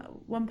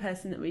one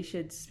person that we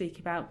should speak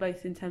about,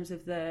 both in terms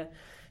of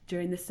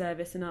during the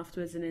service and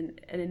afterwards and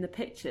in the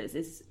pictures,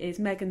 is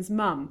Meghan's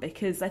mum,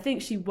 because I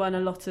think she won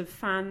a lot of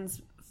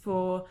fans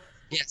for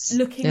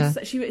looking. Yeah.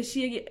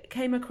 She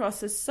came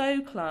across as so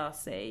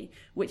classy,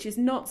 which is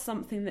not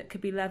something that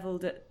could be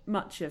levelled at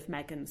much of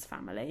Meghan's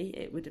family,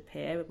 it would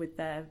appear, with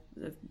their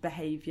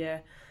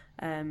behaviour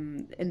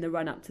in the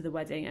run up to the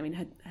wedding. I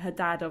mean, her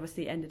dad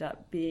obviously ended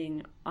up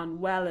being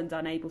unwell and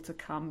unable to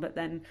come, but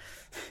then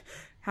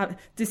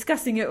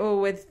discussing it all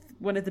with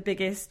one of the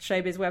biggest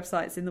showbiz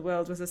websites in the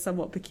world was a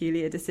somewhat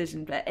peculiar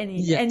decision. But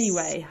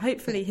anyway,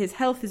 hopefully his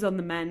health is on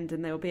the mend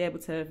and they'll be able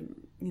to,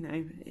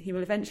 he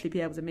will eventually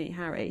be able to meet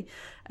Harry.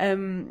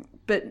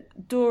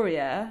 But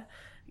Doria,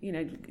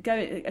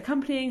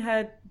 accompanying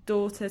her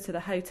daughter to the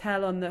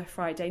hotel on the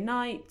Friday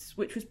night,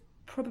 which was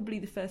probably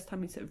the first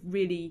time we'd sort of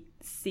really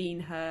seen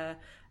her,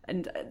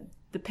 and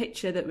the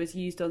picture that was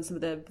used on some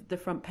of the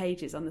front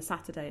pages on the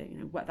Saturday,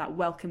 that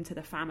welcome to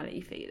the family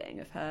feeling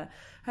of her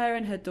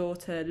and her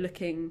daughter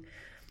looking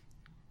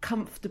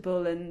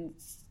comfortable and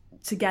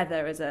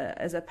together as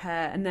a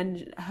pair, and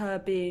then her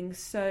being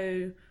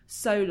so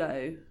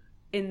solo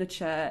in the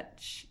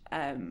church.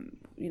 There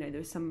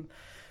was some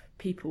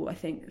people, I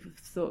think,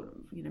 thought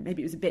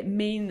maybe it was a bit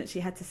mean that she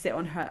had to sit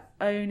on her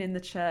own in the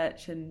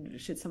church, and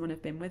should someone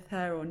have been with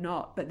her or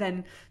not. But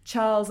then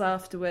Charles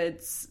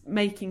afterwards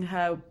making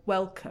her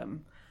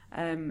welcome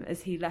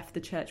as he left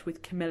the church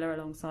with Camilla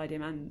alongside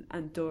him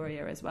and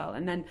Doria as well,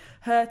 and then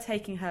her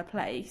taking her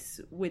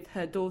place with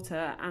her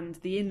daughter and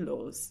the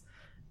in-laws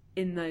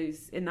in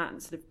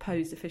that sort of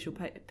posed official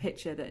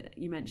picture that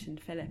you mentioned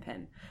Philip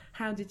in.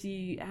 How did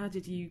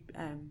you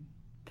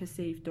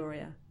perceive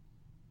Doria?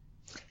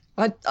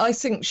 I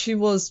think she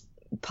was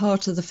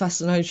part of the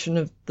fascination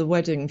of the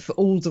wedding for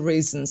all the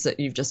reasons that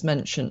you've just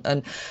mentioned.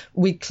 And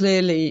we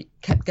clearly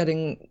kept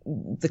getting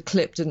the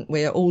clip, didn't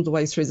we? All the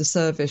way through the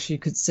service, you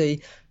could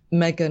see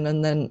Meghan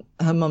and then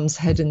her mum's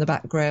head in the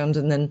background,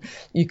 and then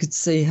you could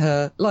see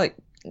her, like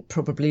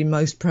probably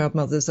most proud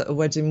mothers at a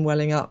wedding,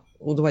 welling up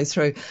all the way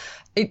through.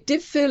 It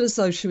did feel as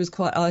though she was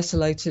quite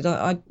isolated.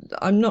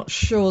 I'm not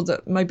sure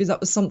that maybe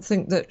that was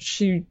something that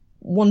she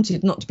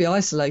wanted, not to be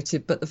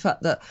isolated, but the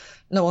fact that,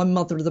 no, I'm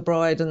mother of the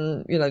bride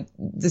and, you know,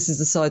 this is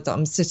the side that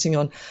I'm sitting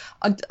on.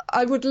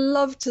 I would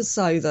love to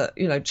say that,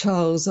 you know,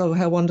 Charles, oh,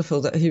 how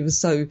wonderful that he was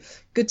so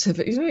good to her.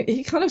 But, you know,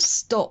 he kind of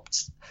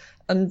stopped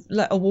and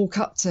let her walk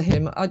up to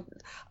him. I'm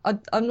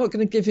not going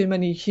to give him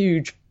any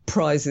huge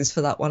prizes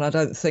for that one, I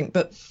don't think,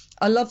 but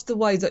I loved the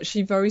way that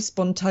she very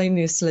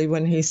spontaneously,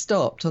 when he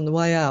stopped on the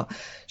way out,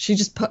 she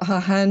just put her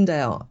hand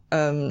out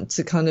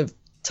to kind of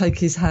take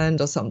his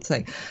hand or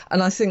something.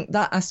 And I think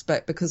that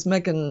aspect, because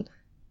Meghan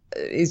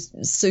is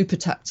super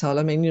tactile.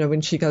 I mean, you know,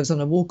 when she goes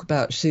on a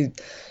walkabout,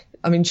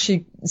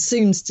 she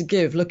seems to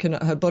give, looking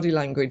at her body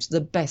language, the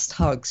best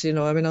hugs. You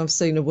know, I mean, I've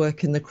seen her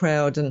work in the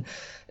crowd and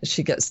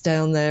she gets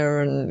down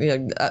there and, you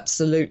know,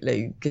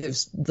 absolutely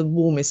gives the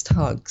warmest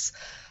hugs.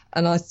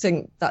 And I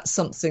think that's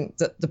something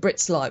that the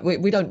Brits like.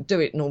 We don't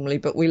do it normally,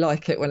 but we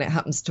like it when it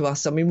happens to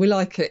us. I mean, we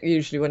like it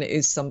usually when it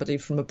is somebody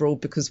from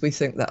abroad, because we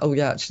think that, oh,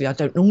 yeah, actually, I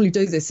don't normally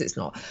do this. It's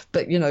not.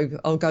 But, you know,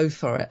 I'll go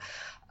for it.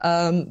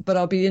 But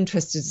I'll be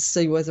interested to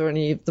see whether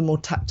any of the more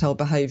tactile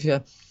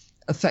behaviour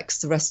affects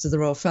the rest of the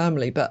royal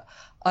family. But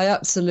I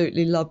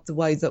absolutely loved the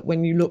way that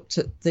when you looked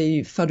at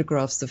the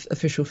photographs, the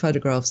official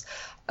photographs,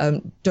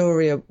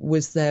 Doria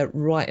was there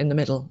right in the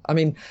middle. I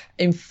mean,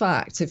 in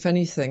fact, if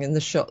anything, in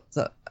the shot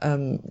that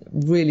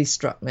really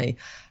struck me,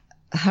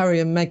 Harry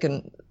and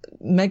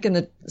Meghan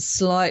had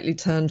slightly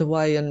turned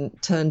away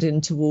and turned in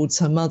towards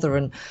her mother,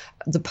 and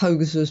the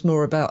pose was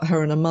more about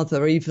her and her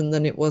mother even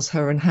than it was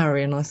her and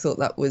Harry, and I thought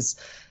that was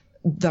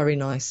very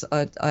nice.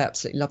 I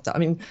absolutely loved that. I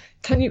mean,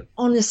 can you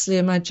honestly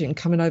imagine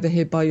coming over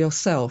here by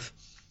yourself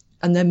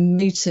and then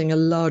meeting a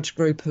large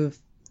group of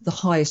the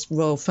highest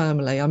royal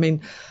family? I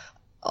mean,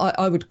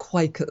 I would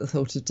quake at the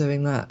thought of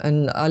doing that.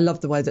 And I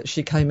love the way that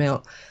she came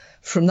out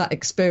from that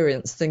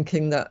experience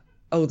thinking that,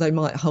 oh, they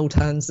might hold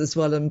hands as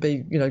well and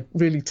be, you know,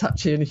 really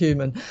touchy and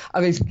human.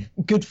 I mean,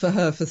 good for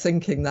her for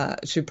thinking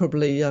that. She'd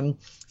probably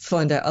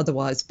find out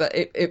otherwise. But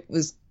it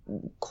was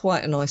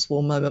quite a nice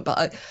warm moment.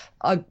 But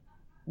I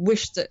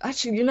wish that,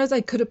 actually, you know,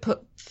 they could have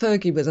put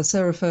Fergie with her,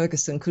 Sarah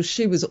Ferguson, because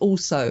she was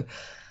also...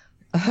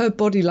 Her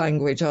body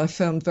language I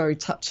found very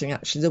touching,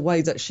 actually, the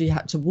way that she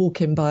had to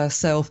walk in by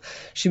herself.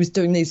 She was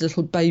doing these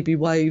little baby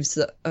waves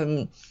that,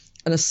 and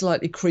a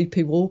slightly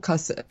creepy walk.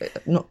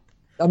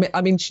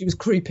 I mean, she was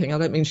creeping. I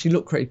don't mean she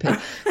looked creepy,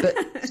 but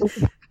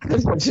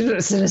she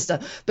looked sinister.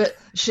 But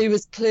she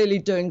was clearly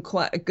doing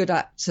quite a good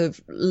act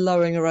of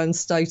lowering her own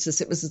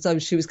status. It was as though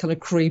she was kind of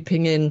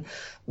creeping in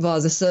via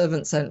the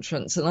servants'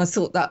 entrance, and I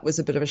thought that was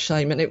a bit of a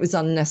shame, and it was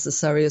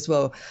unnecessary as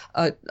well.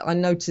 I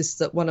noticed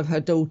that one of her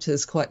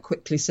daughters quite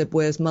quickly said,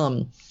 "Where's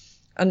Mum?"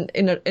 And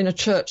in a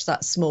church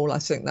that small, I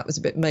think that was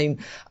a bit mean.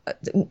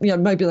 You know,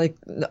 maybe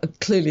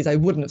they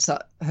wouldn't have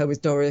sat her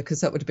with Doria, because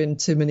that would have been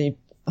too many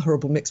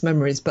horrible mixed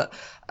memories. But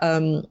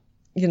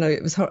you know,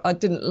 it was. I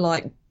didn't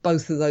like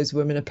both of those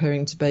women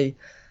appearing to be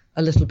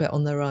a little bit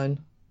on their own.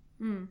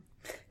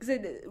 Was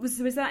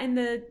that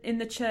in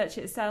the church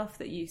itself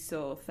that you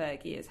saw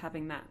Fergie as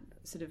having that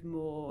sort of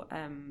more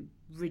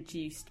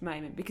reduced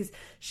moment? Because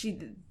she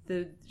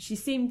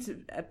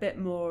seemed a bit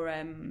more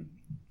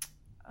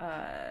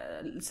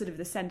sort of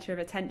the centre of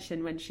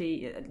attention when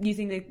she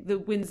using the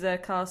Windsor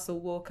Castle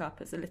walk up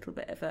as a little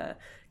bit of a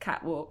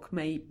catwalk,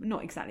 maybe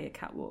not exactly a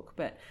catwalk,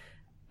 but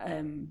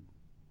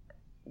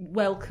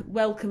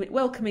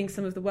welcoming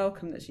some of the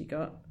welcome that she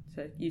got,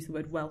 to use the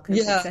word welcome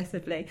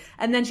excessively.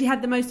 And then she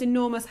had the most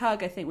enormous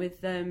hug, I think,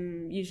 with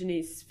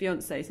Eugenie's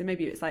fiance. So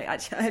maybe it's like,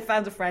 actually, I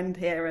found a friend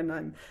here, and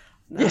I'm...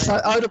 No. Yes,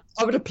 I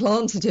would have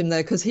planted him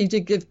there, because he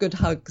did give good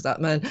hugs, that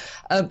man.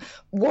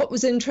 What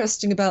was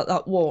interesting about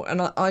that walk,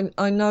 and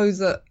I know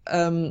that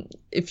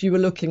if you were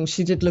looking,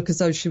 she did look as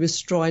though she was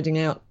striding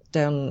out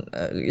down,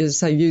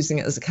 say, using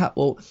it as a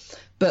catwalk,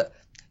 but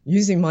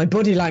using my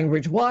body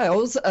language,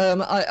 Wiles,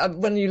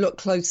 when you look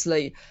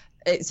closely,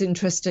 it's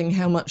interesting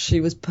how much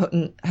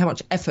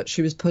effort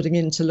she was putting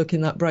into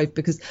looking that brave,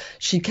 because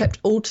she kept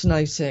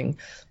alternating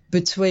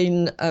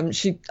between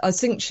I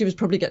think she was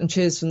probably getting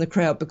cheers from the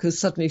crowd, because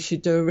suddenly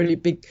she'd do a really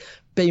big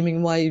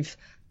beaming wave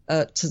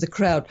to the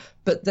crowd,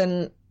 but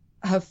then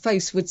her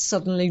face would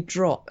suddenly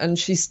drop and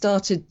she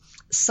started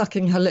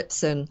sucking her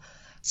lips in.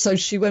 So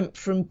she went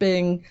from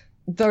being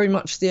very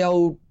much the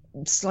old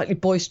slightly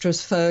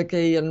boisterous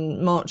Fergie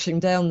and marching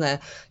down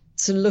there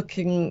to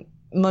looking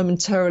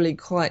momentarily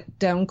quite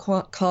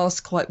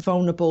downcast, quite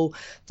vulnerable.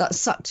 That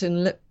sucked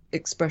in lip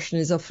expression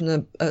is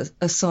often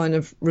a sign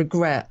of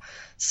regret.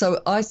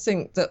 So I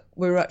think that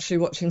we're actually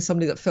watching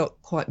somebody that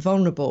felt quite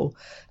vulnerable,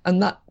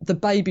 and that the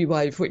baby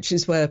wave, which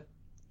is where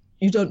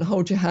you don't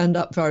hold your hand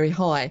up very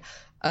high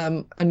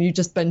and you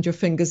just bend your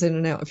fingers in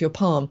and out of your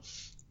palm,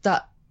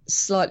 that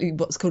slightly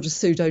what's called a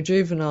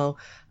pseudo-juvenile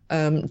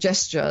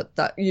gesture,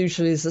 that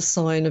usually is a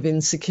sign of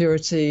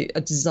insecurity,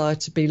 a desire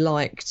to be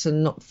liked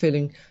and not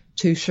feeling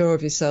too sure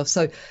of yourself.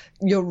 So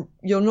you're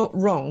not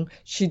wrong.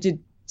 She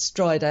did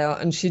stride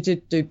out and she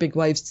did do big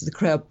waves to the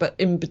crowd, but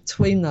in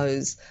between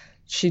those,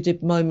 she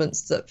did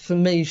moments that for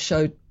me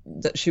showed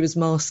that she was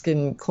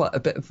masking quite a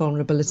bit of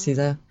vulnerability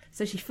there.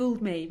 So she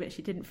fooled me, but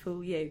she didn't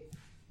fool you.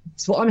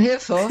 It's what I'm here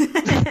for.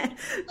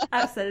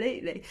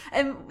 Absolutely.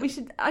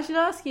 I should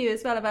ask you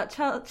as well about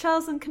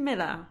Charles and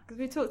Camilla, because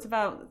we talked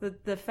about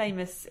the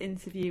famous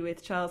interview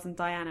with Charles and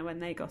Diana when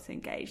they got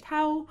engaged.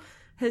 How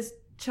has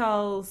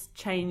Charles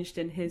changed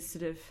in his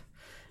sort of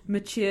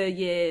mature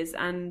years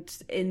and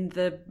in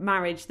the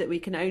marriage that we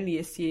can only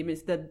assume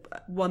is the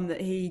one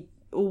that he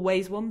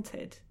always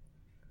wanted?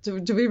 Do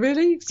we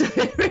really?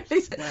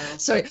 Well.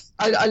 Sorry,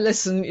 I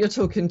listen. You're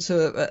talking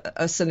to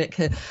a cynic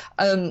here.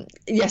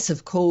 Yes,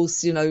 of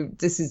course. You know,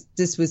 this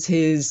was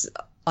his.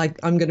 I'm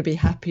going to be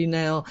happy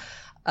now.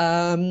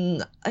 I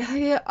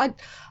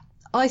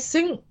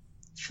think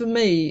for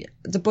me,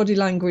 the body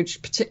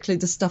language, particularly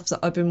the stuff that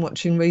I've been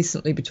watching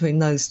recently between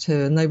those two,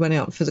 and they went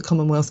out for the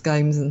Commonwealth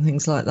Games and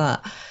things like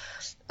that.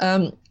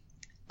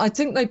 I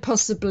think they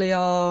probably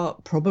are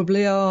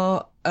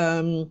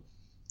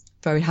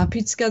very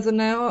happy together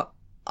now.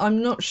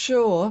 I'm not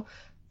sure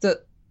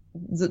that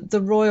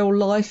the royal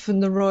life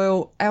and the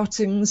royal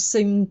outings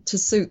seem to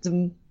suit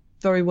them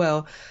very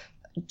well.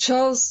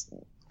 Charles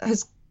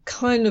has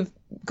kind of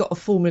got a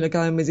formula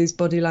going with his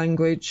body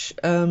language,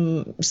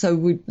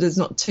 so there's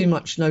not too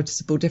much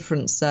noticeable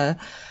difference there.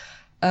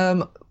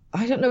 I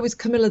don't know with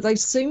Camilla, they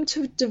seem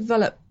to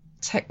develop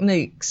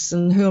techniques,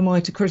 and who am I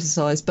to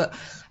criticise, but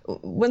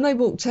when they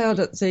walked out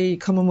at the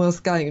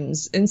Commonwealth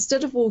Games,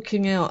 instead of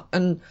walking out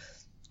and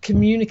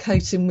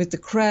communicating with the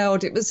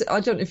crowd, it was,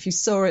 I don't know if you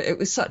saw it, it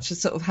was such a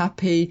sort of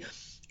happy,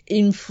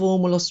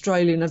 informal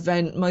Australian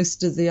event.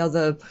 Most of the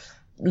other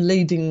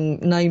leading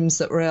names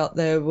that were out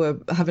there were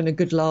having a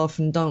good laugh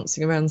and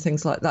dancing around and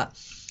things like that.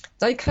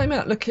 They came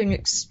out looking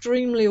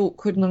extremely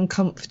awkward and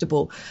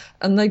uncomfortable,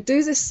 and they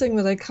do this thing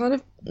where they kind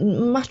of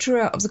mutter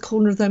out of the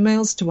corner of their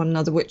mouths to one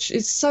another, which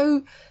is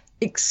so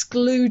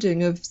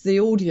excluding of the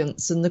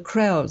audience and the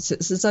crowds.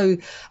 It's as though,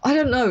 I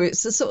don't know,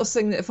 it's the sort of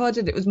thing that if I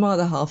did it with my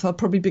other half, I'd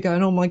probably be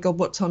going, oh my God,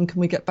 what time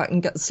can we get back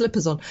and get the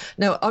slippers on?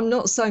 Now, I'm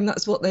not saying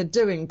that's what they're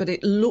doing, but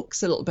it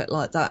looks a little bit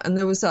like that. And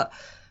there was that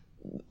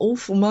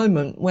awful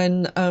moment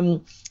when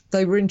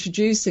they were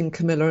introducing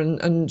Camilla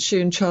and she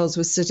and Charles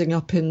were sitting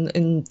up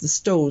in the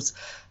stalls.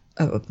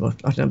 I don't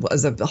know what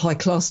the high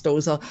class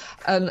stalls are.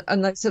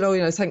 And they said, oh,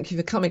 you know, thank you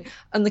for coming.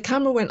 And the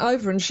camera went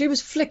over and she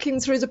was flicking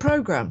through the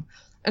programme.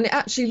 And it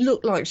actually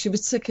looked like she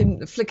was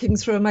flicking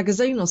through a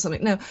magazine or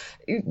something. Now,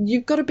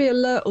 you've got to be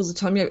alert all the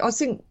time. You know, I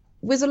think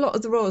with a lot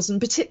of the royals, and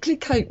particularly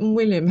Kate and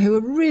William, who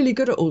are really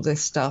good at all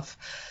this stuff,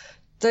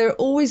 they're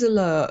always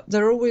alert.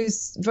 They're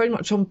always very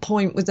much on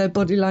point with their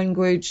body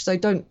language. They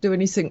don't do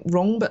anything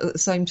wrong, but at the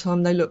same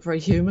time, they look very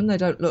human. They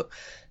don't look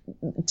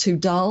too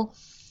dull.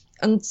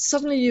 And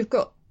suddenly you've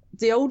got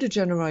the older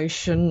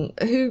generation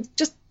who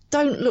just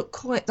don't look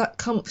quite that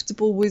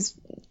comfortable with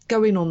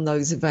going on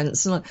those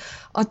events. And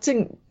I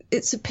think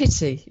it's a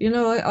pity. You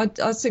know,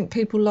 I think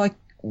people like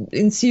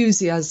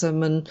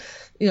enthusiasm and,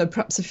 you know,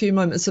 perhaps a few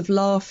moments of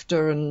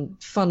laughter and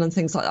fun and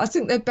things like that. I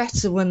think they're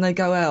better when they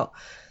go out,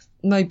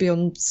 maybe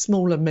on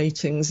smaller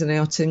meetings and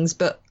outings,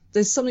 but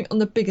there's something on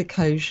the big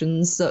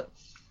occasions that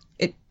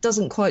it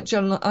doesn't quite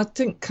gel. I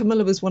think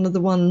Camilla was one of the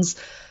ones,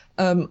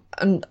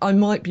 and I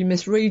might be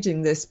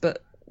misreading this,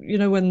 but, you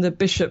know, when the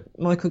Bishop,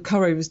 Michael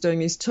Curry, was doing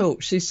his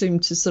talk, she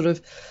seemed to sort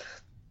of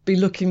be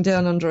looking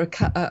down under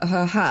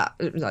her hat,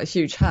 like a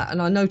huge hat,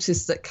 and I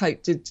noticed that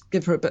Kate did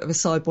give her a bit of a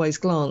sideways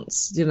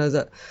glance. You know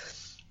that,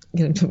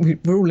 you know,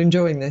 we're all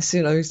enjoying this.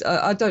 You know,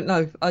 I don't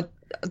know.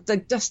 They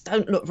just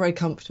don't look very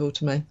comfortable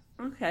to me.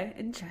 Okay,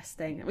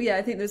 interesting. Well, yeah,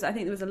 I think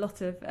there was a lot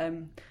of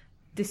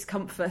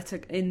discomfort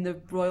in the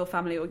royal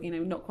family, or, you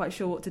know, not quite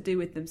sure what to do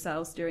with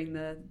themselves during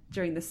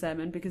the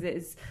sermon, because it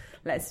is,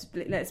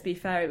 let's be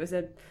fair, it was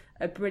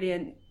a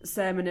brilliant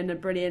sermon and a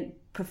brilliant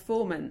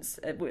performance,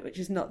 which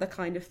is not the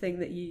kind of thing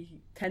that you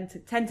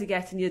tend to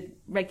get in your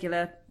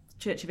regular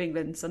Church of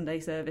England Sunday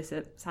service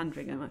at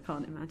Sandringham. I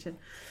can't imagine.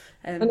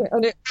 And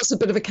it was a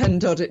bit of a Ken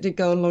Dodd. It did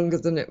go on longer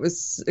than it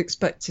was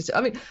expected.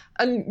 I mean,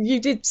 and you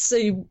did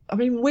see, I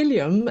mean,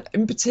 William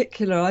in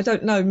particular, I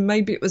don't know,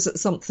 maybe it was at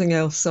something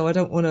else, so I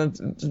don't want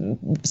to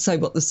say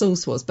what the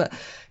source was, but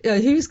yeah,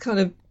 he was kind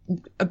of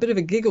a bit of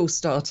a giggle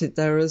started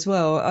there as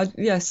well.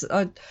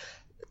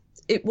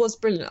 It was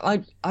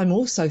brilliant. I'm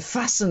also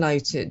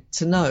fascinated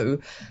to know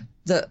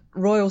that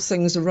royal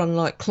things are run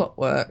like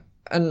clockwork,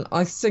 and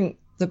I think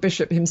the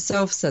bishop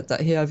himself said that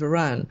he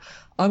overran.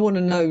 I want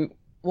to know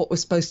what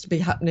was supposed to be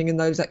happening in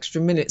those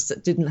extra minutes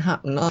that didn't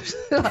happen.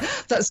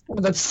 That's kind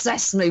of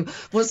obsessed me.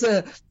 Was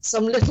there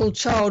some little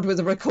child with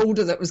a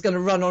recorder that was going to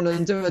run on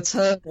and do a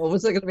turn, or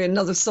was there going to be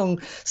another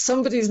song?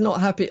 Somebody's not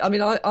happy. I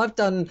mean, I've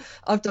done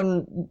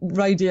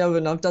radio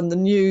and I've done the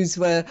news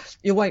where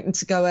you're waiting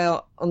to go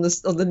out on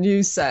the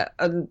news set,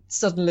 and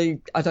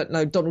suddenly, I don't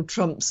know, Donald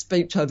Trump's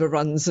speech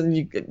overruns,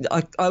 and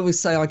I always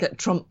say I get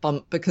Trump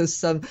bump because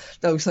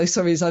they'll say,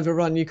 sorry, he's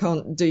overrun, you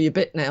can't do your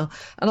bit now.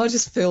 And I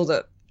just feel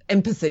that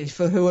empathy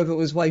for whoever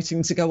was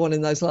waiting to go on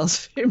in those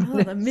last few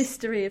minutes. The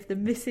mystery of the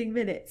missing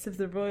minutes of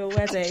the royal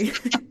wedding.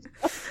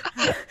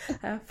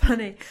 How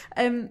funny.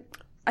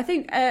 I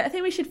think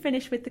we should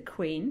finish with the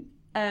Queen,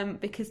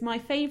 because my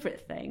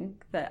favourite thing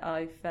that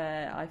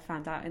I've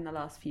found out in the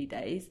last few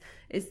days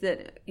is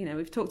that, you know,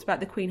 we've talked about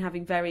the Queen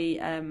having very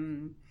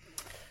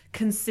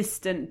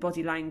consistent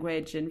body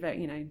language and very,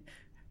 you know,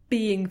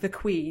 being the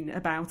Queen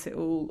about it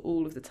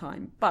all of the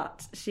time.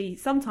 But she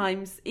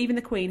sometimes, even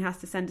the Queen, has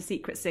to send a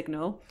secret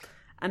signal.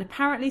 And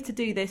apparently to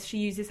do this, she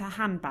uses her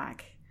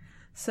handbag.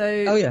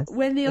 So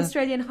when the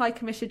Australian High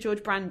Commissioner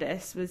George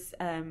Brandis was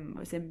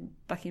in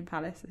Buckingham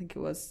Palace, I think it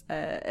was,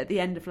 at the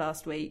end of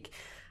last week,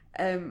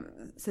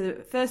 so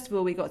first of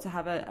all we got to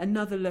have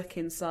another look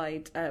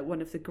inside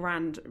one of the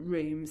grand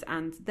rooms,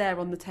 and there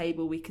on the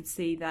table we could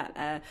see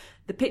that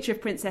the picture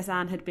of Princess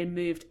Anne had been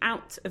moved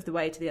out of the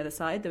way to the other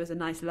side. There was a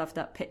nice loved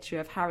up picture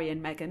of Harry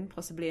and Meghan,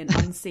 possibly an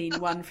unseen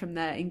one from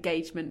their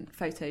engagement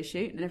photo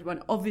shoot, and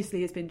everyone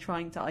obviously has been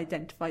trying to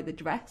identify the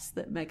dress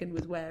that Meghan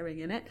was wearing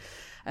in it,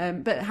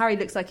 but Harry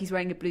looks like he's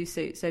wearing a blue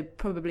suit, so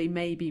probably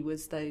maybe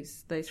was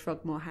those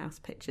Frogmore House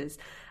pictures.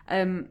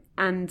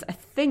 And I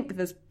think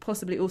there's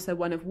possibly also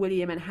one of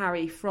William and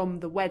Harry from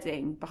the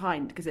wedding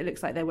behind, because it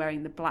looks like they're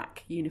wearing the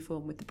black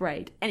uniform with the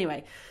braid.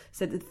 Anyway,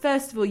 so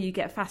first of all, you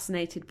get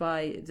fascinated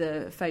by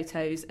the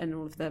photos and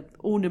all of the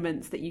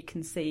ornaments that you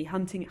can see,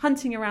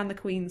 hunting around the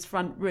Queen's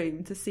front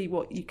room to see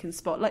what you can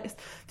spot, like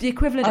the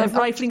equivalent of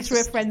rifling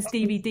through a friend's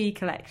DVD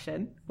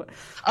collection.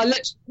 I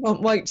literally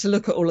can't wait to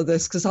look at all of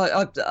this, because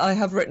I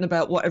have written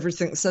about what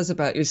everything says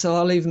about you, so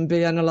I'll even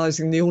be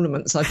analysing the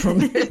ornaments, I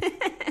promise.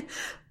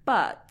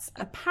 But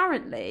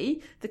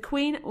apparently the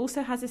Queen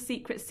also has a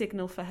secret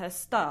signal for her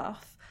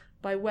staff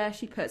by where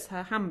she puts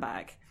her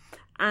handbag.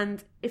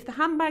 And if the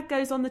handbag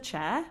goes on the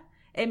chair,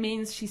 it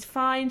means she's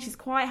fine, she's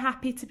quite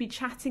happy to be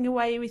chatting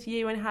away with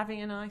you and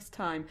having a nice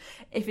time.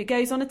 If it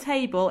goes on a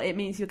table, it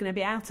means you're going to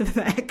be out of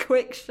there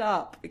quick,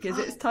 sharp, because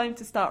it's time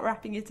to start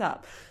wrapping it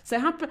up. So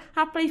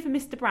happily for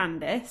Mr.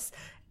 Brandis,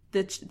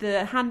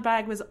 the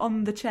handbag was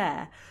on the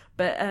chair.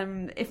 But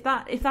if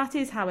that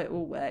is how it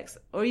all works,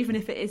 or even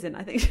if it isn't,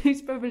 I think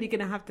she's probably going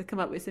to have to come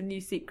up with some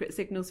new secret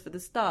signals for the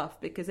staff,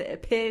 because it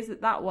appears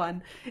that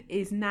one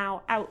is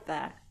now out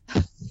there.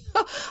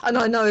 And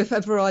I know if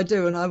ever I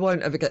do, and I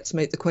won't ever get to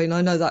meet the Queen,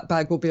 I know that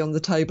bag will be on the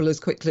table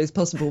as quickly as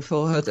possible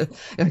for her to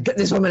get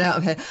this woman out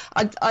of here.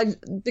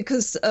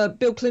 Because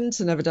Bill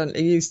Clinton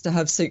evidently used to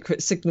have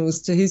secret signals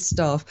to his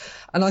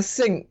staff, and I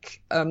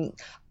think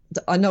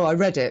I know I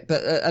read it,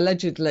 but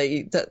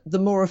allegedly that the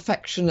more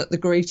affectionate the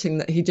greeting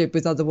that he did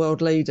with other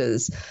world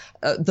leaders,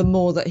 the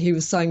more that he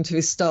was saying to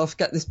his staff,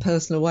 get this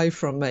person away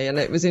from me. And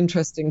it was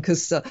interesting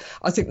because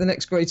I think the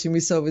next greeting we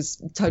saw was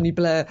Tony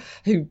Blair,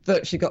 who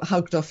virtually got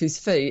hugged off his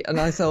feet. And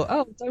I thought,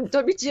 oh,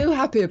 don't be too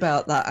happy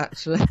about that,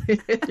 actually.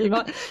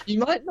 you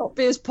might not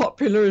be as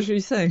popular as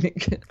you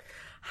think.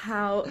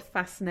 How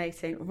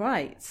fascinating.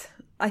 Right.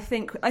 I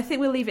think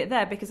we'll leave it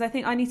there, because I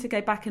think I need to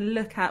go back and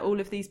look at all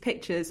of these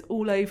pictures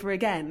all over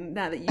again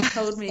now that you've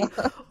told me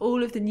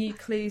all of the new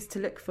clues to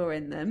look for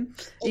in them,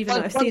 even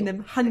though I've seen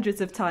them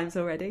hundreds of times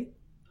already.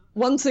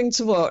 One thing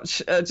to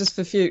watch, just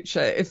for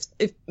future,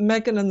 if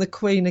Meghan and the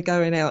Queen are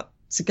going out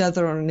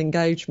together on an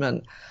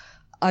engagement,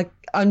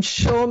 I'm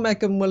sure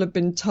Meghan will have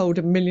been told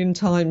a million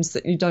times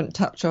that you don't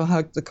touch or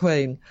hug the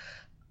Queen.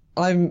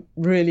 I'm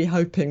really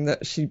hoping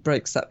that she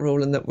breaks that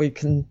rule and that we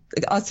can.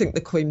 I think the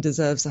Queen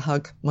deserves a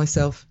hug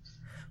myself.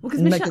 Well,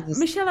 because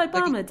Michelle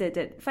Obama did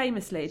it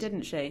famously,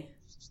 didn't she?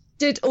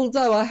 Did,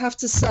 although I have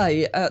to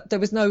say there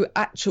was no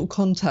actual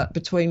contact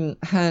between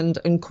hand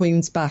and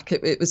Queen's back.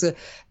 It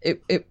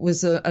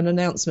was an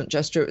announcement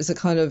gesture. It was a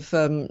kind of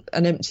an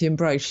empty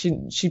embrace.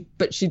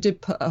 But she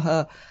did put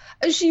her,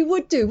 as you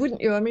would do,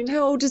 wouldn't you? I mean,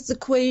 how old is the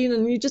Queen?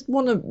 And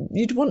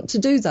you'd want to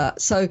do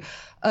that. So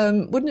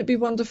wouldn't it be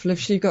wonderful if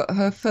she got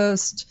her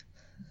first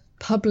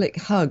public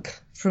hug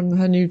from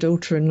her new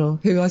daughter-in-law,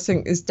 who I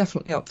think is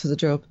definitely up for the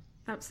job?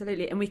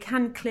 Absolutely, and we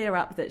can clear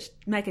up that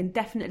Meghan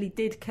definitely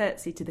did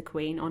curtsy to the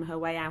Queen on her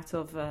way out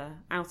of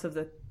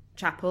the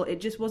chapel. It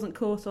just wasn't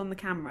caught on the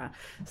camera.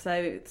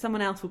 So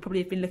someone else will probably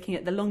have been looking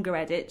at the longer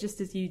edit, just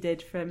as you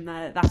did from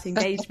that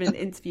engagement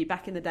interview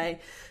back in the day,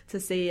 to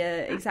see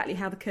exactly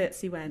how the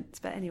curtsy went.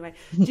 But anyway,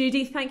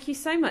 Judy, thank you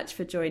so much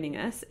for joining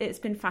us. It's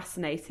been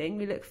fascinating.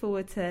 We look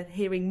forward to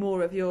hearing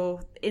more of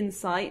your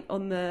insight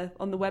on the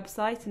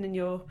website and in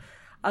your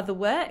other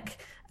work.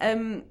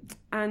 And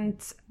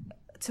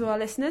To our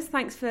listeners,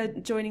 thanks for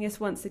joining us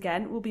once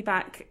again. We'll be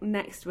back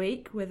next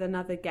week with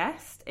another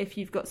guest. If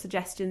you've got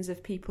suggestions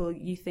of people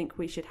you think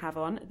we should have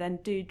on, then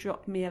do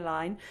drop me a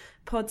line,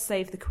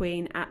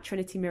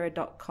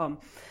 podsavethequeen@trinitymirror.com.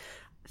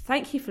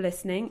 Thank you for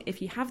listening.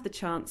 If you have the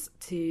chance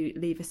to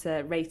leave us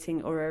a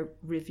rating or a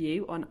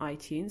review on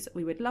iTunes,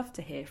 we would love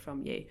to hear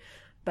from you.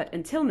 But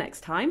until next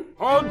time...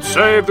 Pod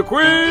save the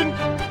Queen!